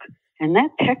textbook, and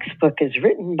that textbook is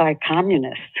written by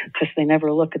communists, because they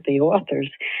never look at the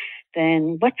authors,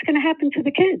 then what's going to happen to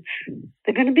the kids?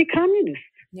 They're going to be communists.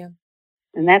 Yeah.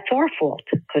 And that's our fault,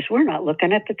 because we're not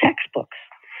looking at the textbooks.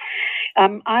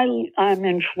 I'm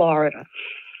in Florida,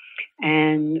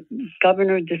 and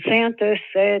Governor DeSantis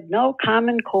said, no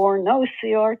Common Core, no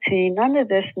CRT, none of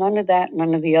this, none of that,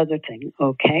 none of the other thing,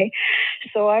 okay?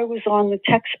 So I was on the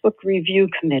textbook review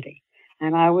committee,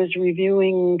 and I was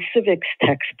reviewing civics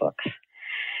textbooks.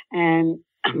 And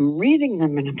I'm reading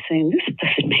them, and I'm saying, this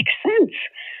doesn't make sense.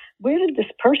 Where did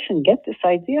this person get this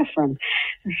idea from?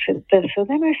 So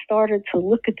then I started to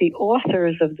look at the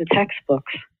authors of the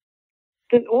textbooks.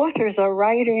 The authors are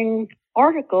writing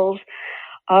articles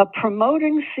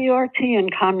promoting CRT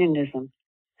and communism.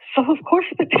 So, of course,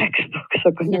 the textbooks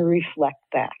are going to reflect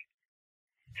that.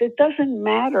 So it doesn't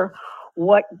matter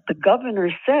what the governor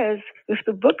says if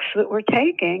the books that we're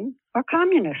taking are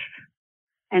communist.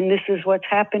 And this is what's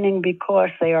happening because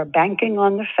they are banking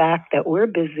on the fact that we're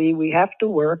busy, we have to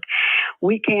work,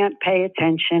 we can't pay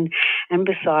attention, and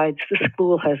besides, the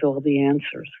school has all the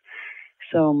answers.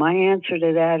 So my answer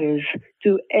to that is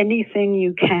do anything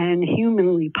you can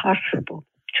humanly possible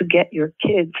to get your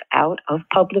kids out of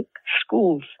public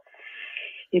schools.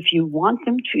 If you want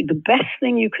them to, the best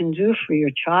thing you can do for your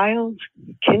child,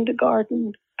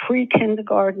 kindergarten,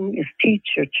 pre-kindergarten, is teach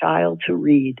your child to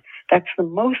read. That's the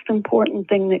most important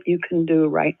thing that you can do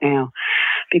right now.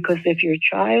 Because if your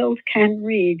child can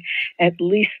read, at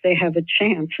least they have a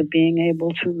chance of being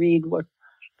able to read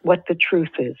what the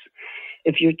truth is.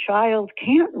 If your child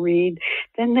can't read,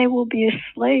 then they will be a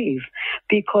slave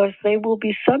because they will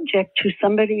be subject to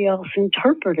somebody else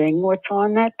interpreting what's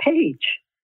on that page.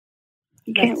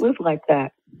 You can't live like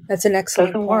that. That's an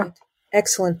excellent point. Work.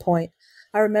 Excellent point.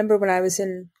 I remember when I was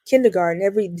in kindergarten,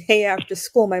 every day after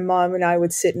school, my mom and I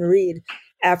would sit and read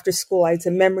after school. It's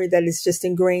a memory that is just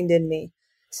ingrained in me.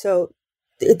 So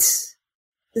it's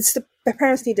the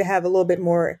parents need to have a little bit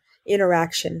more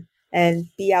interaction and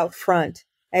be out front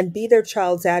and be their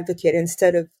child's advocate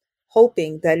instead of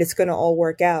hoping that it's going to all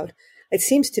work out. It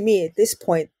seems to me at this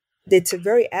point, it's a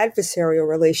very adversarial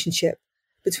relationship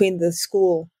between the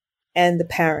school and the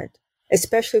parent,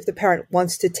 especially if the parent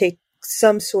wants to take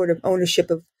some sort of ownership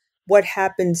of what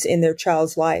happens in their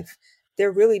child's life.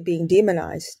 They're really being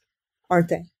demonized, aren't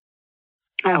they?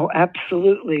 Oh,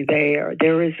 absolutely. They are.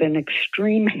 There is an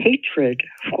extreme hatred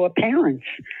for parents.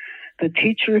 The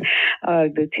teachers,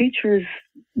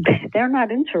 they're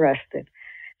not interested.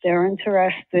 They're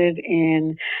interested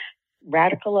in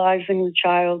radicalizing the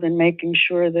child and making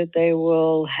sure that they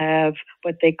will have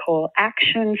what they call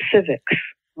action civics.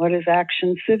 What is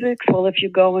action civics? Well, if you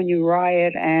go and you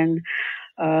riot and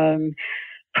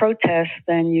protest,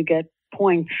 then you get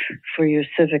points for your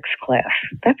civics class.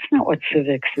 That's not what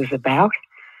civics is about.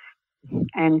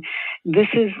 And this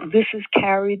is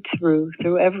carried through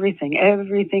everything.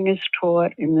 Everything is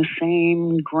taught in the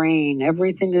same grain.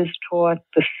 Everything is taught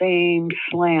the same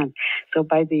slant. So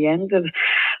by the end of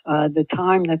the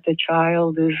time that the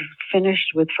child is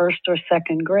finished with first or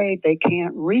second grade, they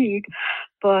can't read,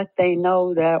 but they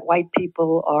know that white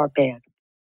people are bad.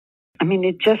 I mean,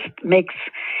 it just makes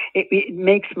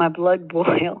my blood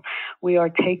boil. We are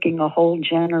taking a whole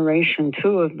generation,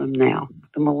 two of them now,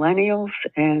 the millennials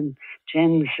and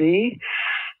Gen Z,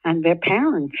 and their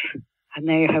parents. And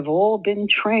they have all been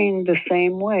trained the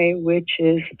same way, which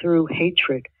is through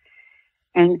hatred.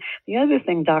 And the other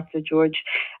thing, Dr. George,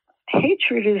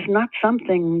 hatred is not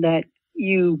something that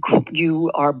you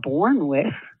are born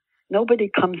with. Nobody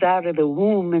comes out of the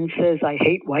womb and says, I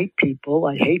hate white people,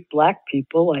 I hate black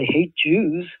people, I hate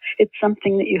Jews. It's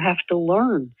something that you have to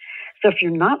learn. So if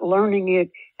you're not learning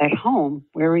it at home,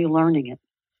 where are you learning it?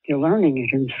 You're learning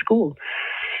it in school.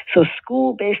 So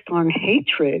school based on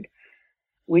hatred,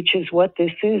 which is what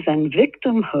this is, and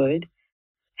victimhood,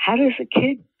 how does a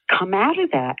kid come out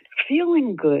of that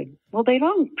feeling good? Well, they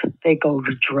don't. They go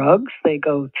to drugs, they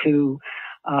go to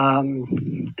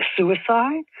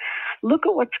suicide. Look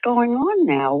at what's going on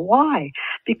now. Why?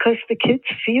 Because the kids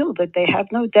feel that they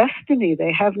have no destiny.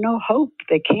 They have no hope.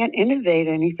 They can't innovate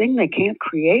anything. They can't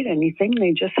create anything.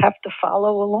 They just have to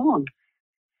follow along.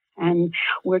 And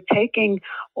we're taking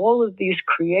all of these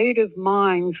creative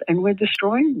minds and we're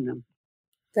destroying them.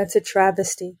 That's a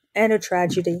travesty and a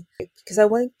tragedy, because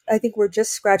I think we're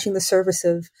just scratching the surface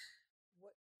of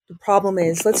what the problem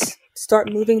is. Let's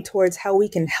start moving towards how we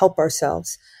can help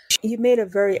ourselves. You made a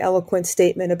very eloquent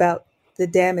statement about the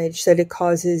damage that it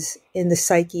causes in the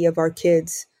psyche of our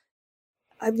kids.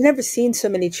 I've never seen so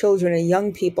many children and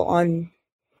young people on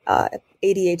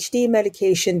ADHD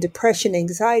medication, depression,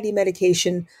 anxiety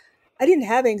medication. I didn't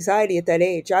have anxiety at that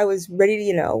age. I was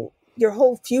ready to, your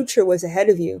whole future was ahead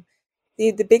of you.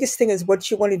 The biggest thing is what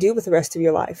you want to do with the rest of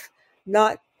your life,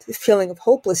 not the feeling of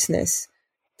hopelessness.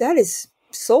 That is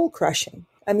soul crushing.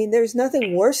 I mean, there's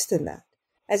nothing worse than that.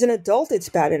 As an adult, it's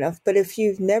bad enough. But if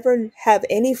you've never have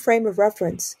any frame of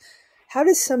reference, how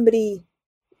does somebody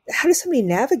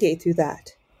navigate through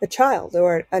that? A child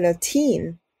or a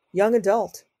teen, young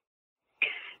adult?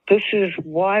 This is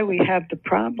why we have the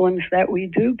problems that we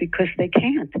do, because they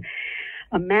can't.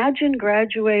 Imagine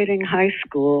graduating high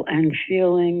school and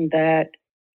feeling that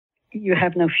you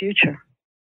have no future.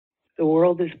 The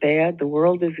world is bad. The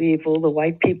world is evil. The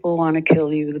white people want to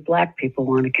kill you. The black people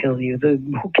want to kill you.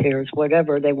 Who cares?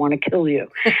 Whatever. They want to kill you.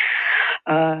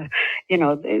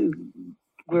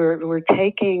 We're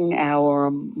taking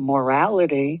our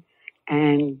morality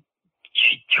and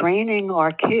training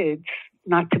our kids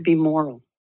not to be moral.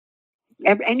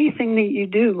 Anything that you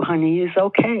do, honey, is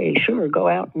okay. Sure, go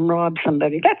out and rob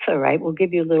somebody. That's all right. We'll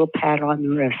give you a little pat on the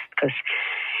wrist, because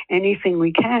anything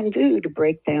we can do to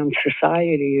break down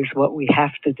society is what we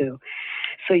have to do.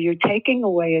 So you're taking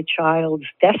away a child's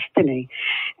destiny.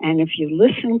 And if you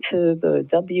listen to the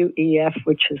WEF,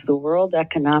 which is the World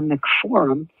Economic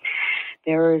Forum,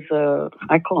 there is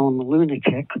I call him a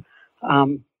lunatic,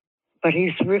 but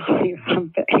he's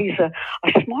a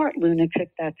smart lunatic.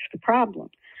 That's the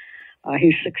problem.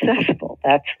 He's successful.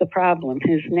 That's the problem.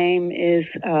 His name is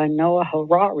Noah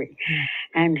Harari,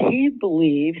 and he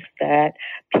believes that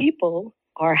people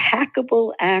are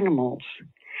hackable animals,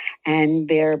 and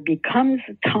there becomes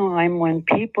a time when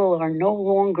people are no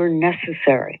longer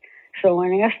necessary. So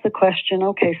when I asked the question,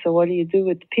 okay, so what do you do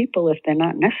with the people if they're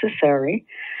not necessary?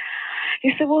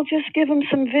 He said, well, just give them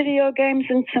some video games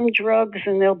and some drugs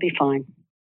and they'll be fine.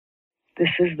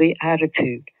 This is the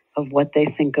attitude of what they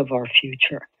think of our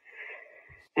future.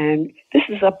 And this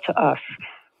is up to us.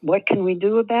 What can we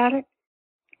do about it?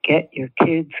 Get your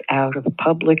kids out of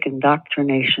public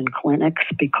indoctrination clinics,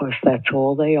 because that's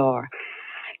all they are.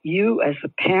 You, as a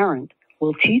parent,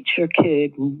 will teach your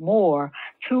kid more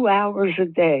 2 hours a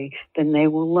day than they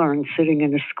will learn sitting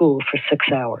in a school for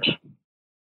 6 hours.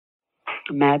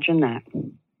 Imagine that.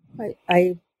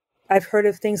 I've heard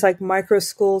of things like micro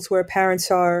schools where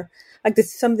parents are, like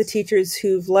some of the teachers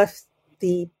who've left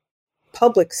the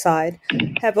public side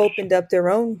have opened up their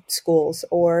own schools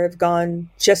or have gone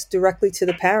just directly to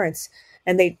the parents,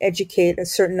 and they educate a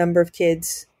certain number of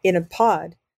kids in a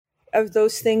pod. Are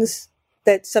those things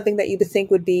that's something that you would think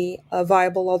would be a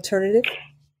viable alternative?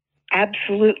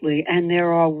 Absolutely. And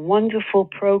there are wonderful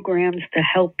programs to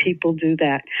help people do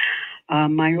that.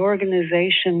 My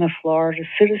organization, the Florida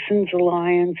Citizens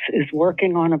Alliance, is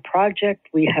working on a project.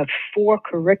 We have 4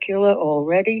 curricula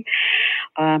already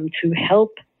to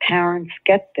help parents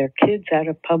get their kids out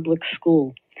of public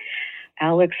school.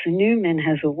 Alex Newman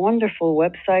has a wonderful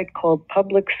website called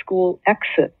Public School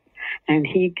Exit, and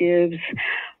he gives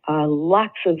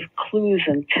lots of clues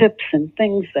and tips and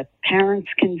things that parents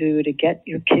can do to get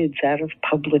your kids out of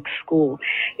public school.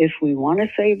 If we want to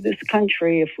save this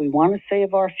country, if we want to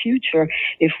save our future,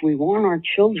 if we want our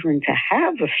children to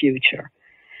have a future,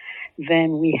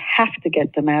 then we have to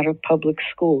get them out of public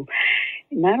school.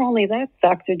 Not only that,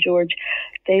 Dr. George,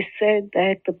 they said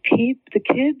that the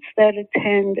kids that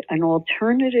attend an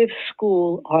alternative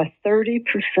school are 30%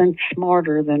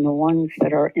 smarter than the ones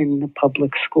that are in the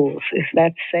public schools. Is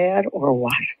that sad or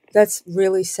what? That's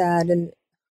really sad, and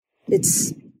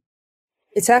it's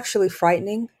actually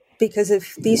frightening, because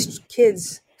if these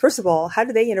kids, first of all, how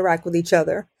do they interact with each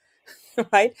other?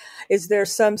 Right? Is there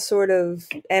some sort of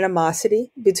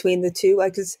animosity between the two?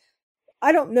 Because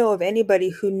I don't know of anybody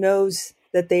who knows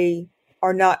that they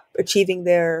are not achieving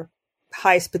their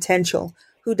highest potential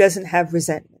who doesn't have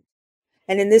resentment.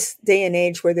 And in this day and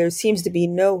age where there seems to be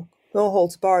no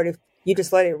holds barred, if you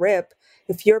just let it rip,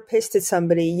 if you're pissed at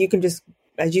somebody, you can just,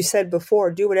 as you said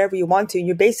before, do whatever you want to.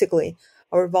 You're basically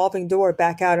a revolving door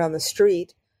back out on the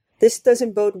street. This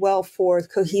doesn't bode well for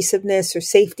cohesiveness or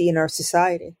safety in our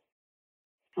society.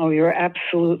 Oh, you're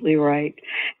absolutely right.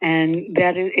 And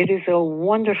it is a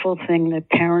wonderful thing that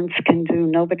parents can do.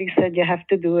 Nobody said you have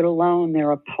to do it alone. There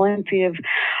are plenty of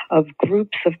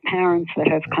groups of parents that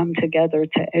have come together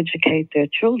to educate their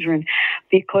children,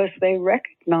 because they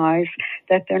recognize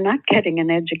that they're not getting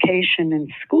an education in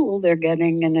school, they're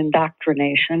getting an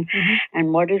indoctrination. Mm-hmm.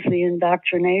 And what is the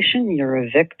indoctrination? You're a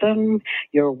victim,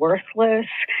 you're worthless,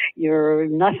 you're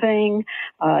nothing.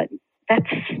 That's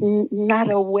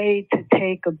not a way to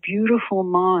take a beautiful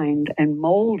mind and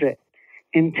mold it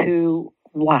into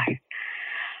life.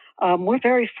 We're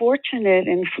very fortunate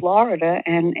in Florida,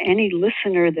 and any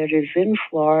listener that is in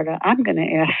Florida, I'm going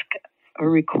to ask a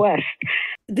request.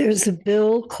 There's a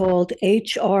bill called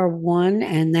H.R. 1,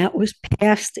 and that was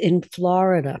passed in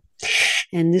Florida.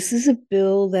 And this is a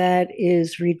bill that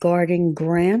is regarding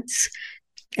grants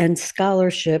and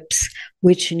scholarships,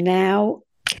 which now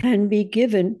can be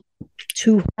given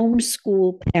to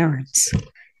homeschool parents.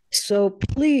 So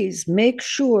please make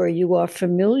sure you are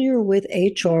familiar with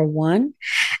HR 1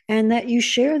 and that you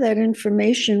share that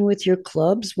information with your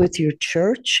clubs, with your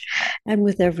church, and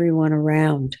with everyone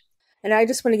around. And I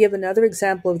just want to give another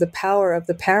example of the power of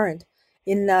the parent.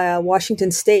 In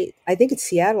Washington State, I think it's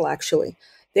Seattle actually,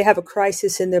 they have a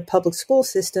crisis in their public school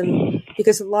system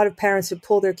because a lot of parents have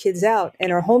pulled their kids out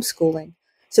and are homeschooling.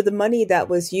 So the money that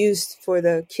was used for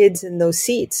the kids in those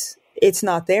seats, it's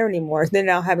not there anymore. They're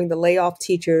now having to lay off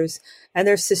teachers, and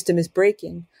their system is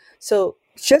breaking. So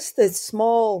just the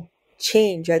small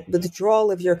change, the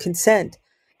withdrawal of your consent,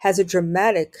 has a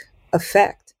dramatic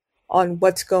effect on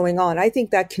what's going on. I think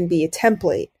that can be a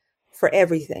template for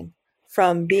everything,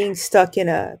 from being stuck in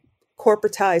a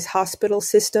corporatized hospital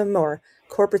system or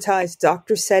corporatized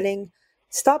doctor setting.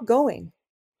 Stop going.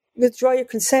 Withdraw your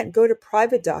consent. Go to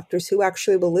private doctors who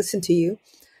actually will listen to you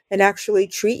and actually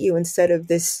treat you, instead of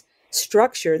this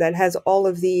structure that has all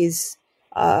of these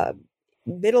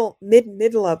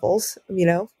mid levels,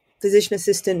 physician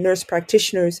assistant, nurse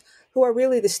practitioners, who are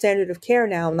really the standard of care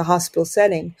now in the hospital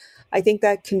setting. I think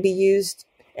that can be used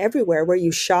everywhere where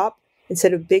you shop.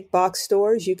 Instead of big box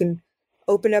stores, you can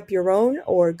open up your own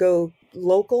or go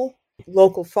local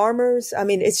farmers. I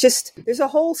mean, it's just, there's a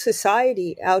whole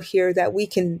society out here that we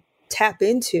can tap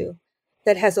into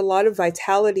that has a lot of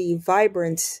vitality,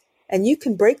 vibrance, and you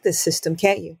can break this system,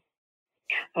 can't you?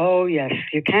 Oh, yes,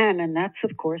 you can. And that's,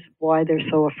 of course, why they're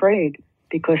so afraid,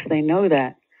 because they know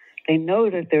that. They know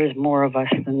that there's more of us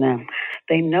than them.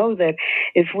 They know that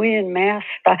if we en masse,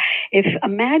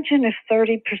 imagine if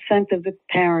 30% of the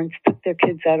parents took their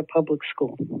kids out of public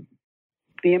school.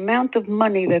 The amount of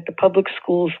money that the public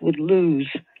schools would lose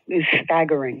is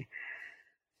staggering.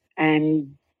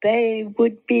 And they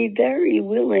would be very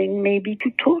willing maybe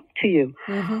to talk to you.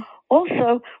 Mm-hmm.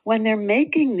 Also, when they're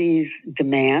making these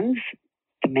demands,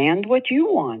 demand what you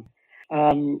want.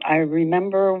 I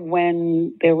remember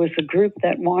when there was a group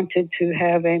that wanted to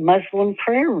have a Muslim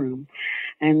prayer room,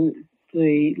 and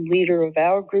the leader of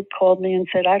our group called me and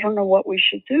said, I don't know what we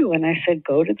should do. And I said,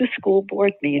 go to the school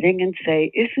board meeting and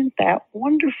say, isn't that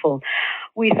wonderful?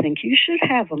 We think you should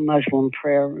have a Muslim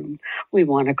prayer room. We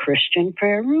want a Christian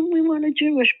prayer room. We want a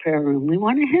Jewish prayer room. We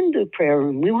want a Hindu prayer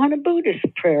room. We want a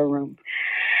Buddhist prayer room.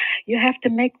 you have to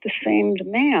make the same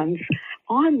demands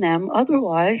on them.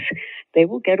 Otherwise, they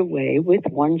will get away with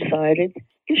one-sided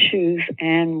issues.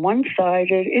 And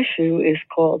one-sided issue is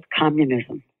called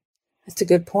communism. That's a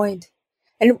good point.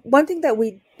 And one thing that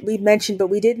we mentioned, but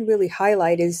we didn't really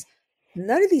highlight, is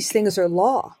none of these things are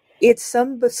law. It's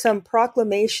some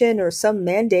proclamation or some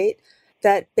mandate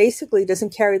that basically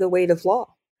doesn't carry the weight of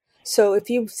law. So if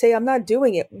you say, I'm not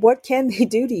doing it, what can they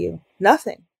do to you?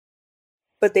 Nothing.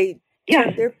 But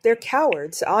they're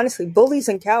cowards, honestly, bullies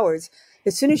and cowards.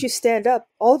 As soon as you stand up,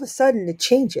 all of a sudden it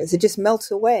changes. It just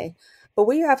melts away. But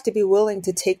we have to be willing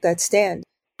to take that stand.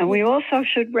 And we also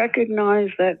should recognize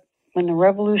that when the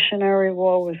Revolutionary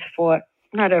War was fought,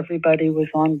 not everybody was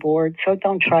on board. So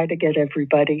don't try to get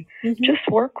everybody. Mm-hmm. Just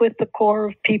work with the core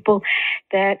of people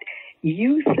that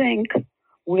you think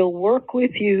will work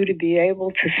with you to be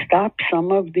able to stop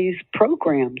some of these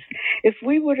programs. If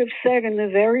we would have said in the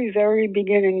very, very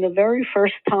beginning, the very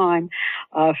first time,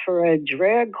 for a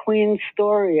drag queen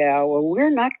story hour,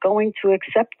 we're not going to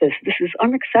accept this. This is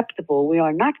unacceptable. We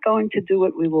are not going to do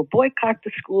it. We will boycott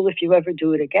the school if you ever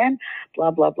do it again, blah,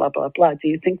 blah, blah, blah, blah. Do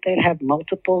you think they'd have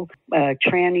multiple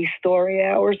tranny story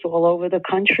hours all over the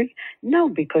country? No,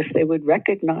 because they would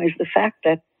recognize the fact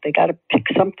that they got to pick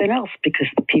something else because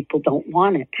the people don't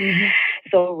want it. Mm-hmm.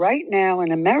 So right now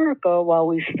in America, while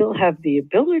we still have the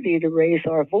ability to raise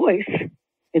our voice,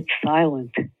 it's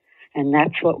silent. And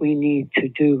that's what we need to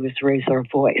do, is raise our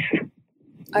voice.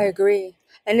 I agree.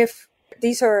 And if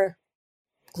these are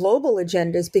global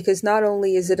agendas, because not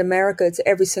only is it America, it's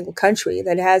every single country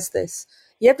that has this,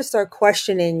 you have to start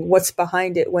questioning what's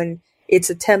behind it when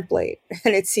it's a template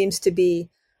and it seems to be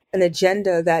an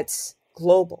agenda that's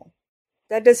global.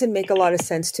 That doesn't make a lot of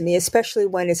sense to me, especially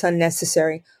when it's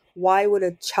unnecessary. Why would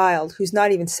a child who's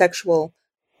not even sexual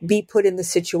be put in the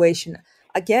situation?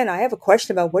 Again, I have a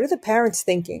question about what are the parents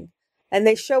thinking? And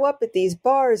they show up at these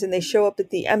bars and they show up at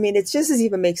it just doesn't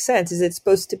even make sense. Is it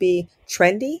supposed to be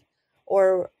trendy?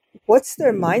 Or what's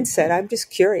their mindset? I'm just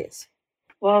curious.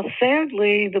 Well,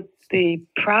 sadly, the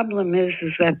problem is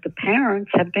that the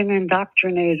parents have been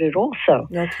indoctrinated also.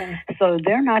 Okay. So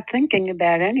they're not thinking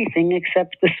about anything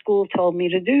except the school told me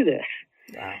to do this.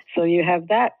 Wow. So you have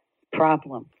that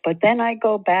problem. But then I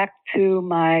go back to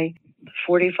my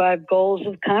 45 goals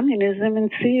of communism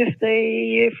and see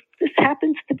if this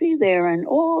happens to be there. And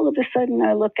all of a sudden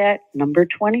I look at number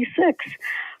 26.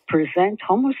 Present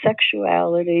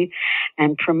homosexuality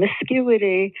and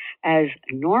promiscuity as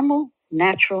normal,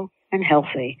 natural, and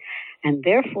healthy. And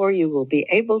therefore, you will be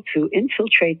able to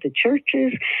infiltrate the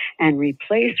churches and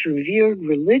replace revered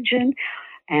religion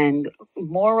and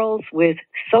morals with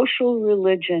social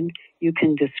religion. You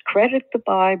can discredit the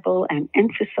Bible and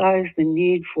emphasize the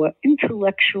need for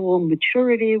intellectual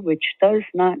maturity, which does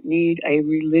not need a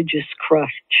religious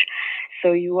crutch.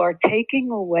 So you are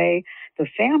taking away the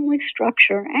family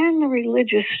structure and the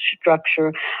religious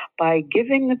structure by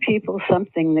giving the people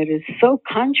something that is so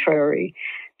contrary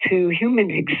to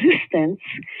human existence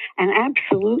and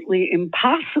absolutely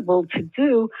impossible to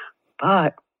do.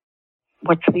 But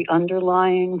what's the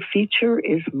underlying feature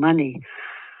is money.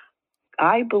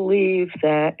 I believe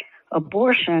that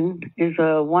abortion is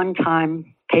a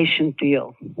one-time patient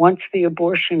deal. Once the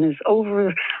abortion is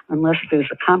over, unless there's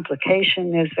a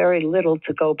complication, there's very little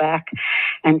to go back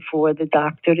and for the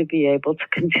doctor to be able to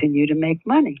continue to make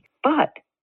money. But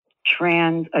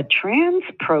a trans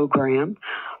program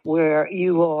where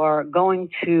you are going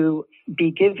to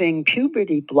be giving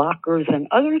puberty blockers and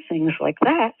other things like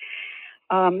that,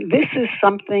 this is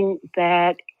something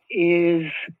that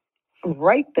is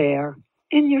right there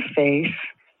in your face,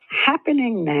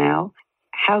 happening now.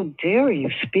 How dare you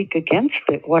speak against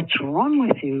it? What's wrong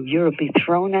with you? You'll be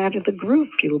thrown out of the group.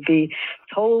 You'll be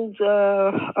told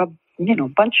a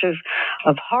bunch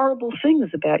of horrible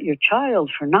things about your child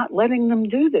for not letting them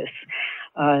do this.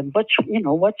 But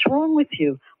what's wrong with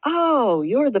you? Oh,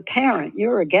 you're the parent.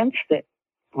 You're against it.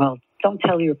 Well, don't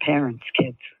tell your parents,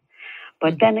 kids.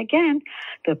 But then again,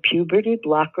 the puberty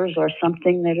blockers are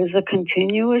something that is a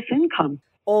continuous income.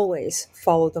 Always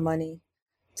follow the money.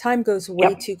 Time goes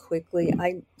way too quickly.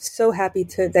 I'm so happy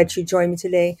that you joined me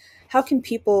today. How can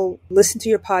people listen to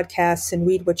your podcasts and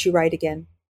read what you write again?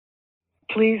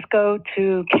 Please go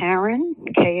to Karen,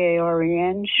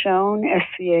 Karen Schoen,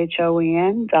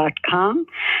 SCHOEN.com,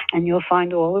 and you'll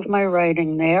find all of my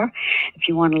writing there. If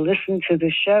you want to listen to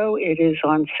the show, it is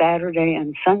on Saturday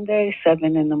and Sunday,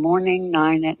 7 in the morning,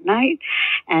 9 at night,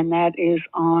 and that is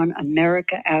on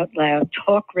America Out Loud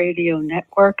Talk Radio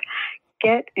Network,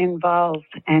 get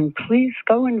involved. And please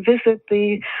go and visit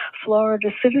the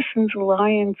Florida Citizens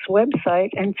Alliance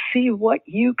website and see what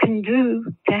you can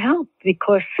do to help,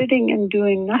 because sitting and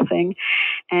doing nothing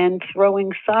and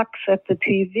throwing socks at the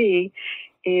TV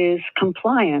is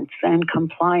compliance, and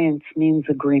compliance means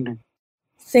agreement.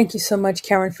 Thank you so much,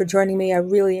 Karen, for joining me. I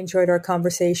really enjoyed our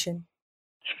conversation.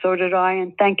 So did I,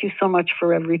 and thank you so much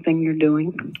for everything you're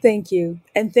doing. Thank you.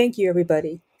 And thank you,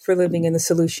 everybody, for living in the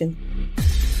solution.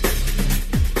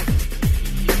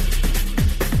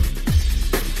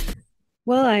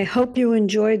 Well, I hope you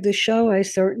enjoyed the show. I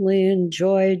certainly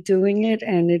enjoyed doing it,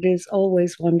 and it is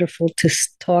always wonderful to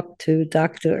talk to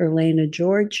Dr. Elena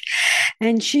George.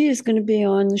 And she is going to be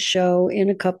on the show in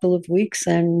a couple of weeks,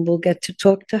 and we'll get to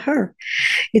talk to her.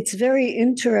 It's very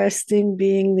interesting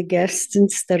being the guest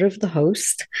instead of the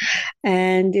host.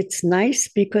 And it's nice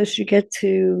because you get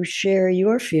to share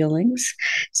your feelings.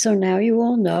 So now you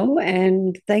all know,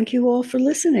 and thank you all for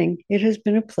listening. It has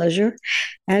been a pleasure,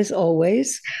 as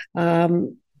always.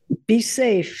 Be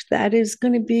safe. That is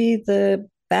going to be the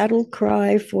battle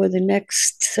cry for the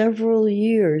next several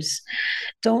years.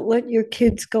 Don't let your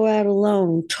kids go out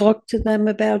alone. Talk to them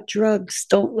about drugs.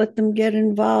 Don't let them get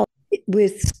involved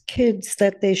with kids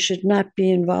that they should not be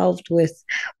involved with.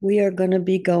 We are going to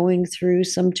be going through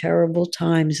some terrible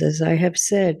times, as I have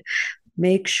said.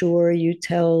 Make sure you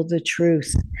tell the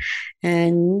truth.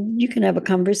 And you can have a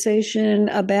conversation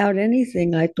about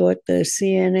anything. I thought the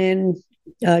CNN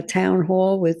town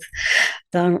hall with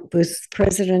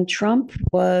President Trump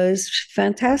was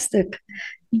fantastic.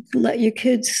 Let your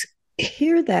kids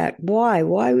hear that. Why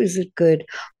was it good?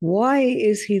 Why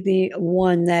is he the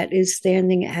one that is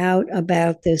standing out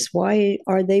about this? Why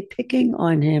are they picking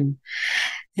on him?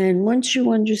 And once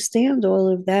you understand all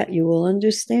of that, you will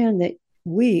understand that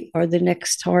we are the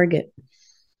next target.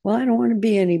 Well, I don't want to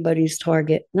be anybody's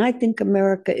target. And I think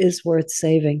America is worth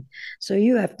saving. So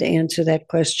you have to answer that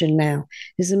question now.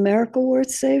 Is America worth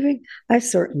saving? I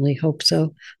certainly hope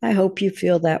so. I hope you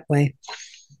feel that way.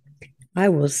 I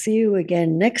will see you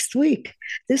again next week.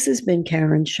 This has been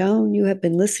Karen Schoen. You have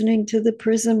been listening to the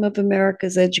Prism of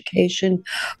America's Education,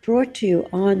 brought to you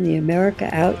on the America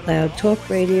Out Loud Talk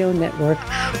Radio Network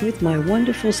with my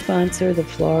wonderful sponsor, the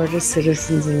Florida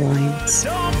Citizens Alliance.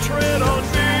 Don't tread on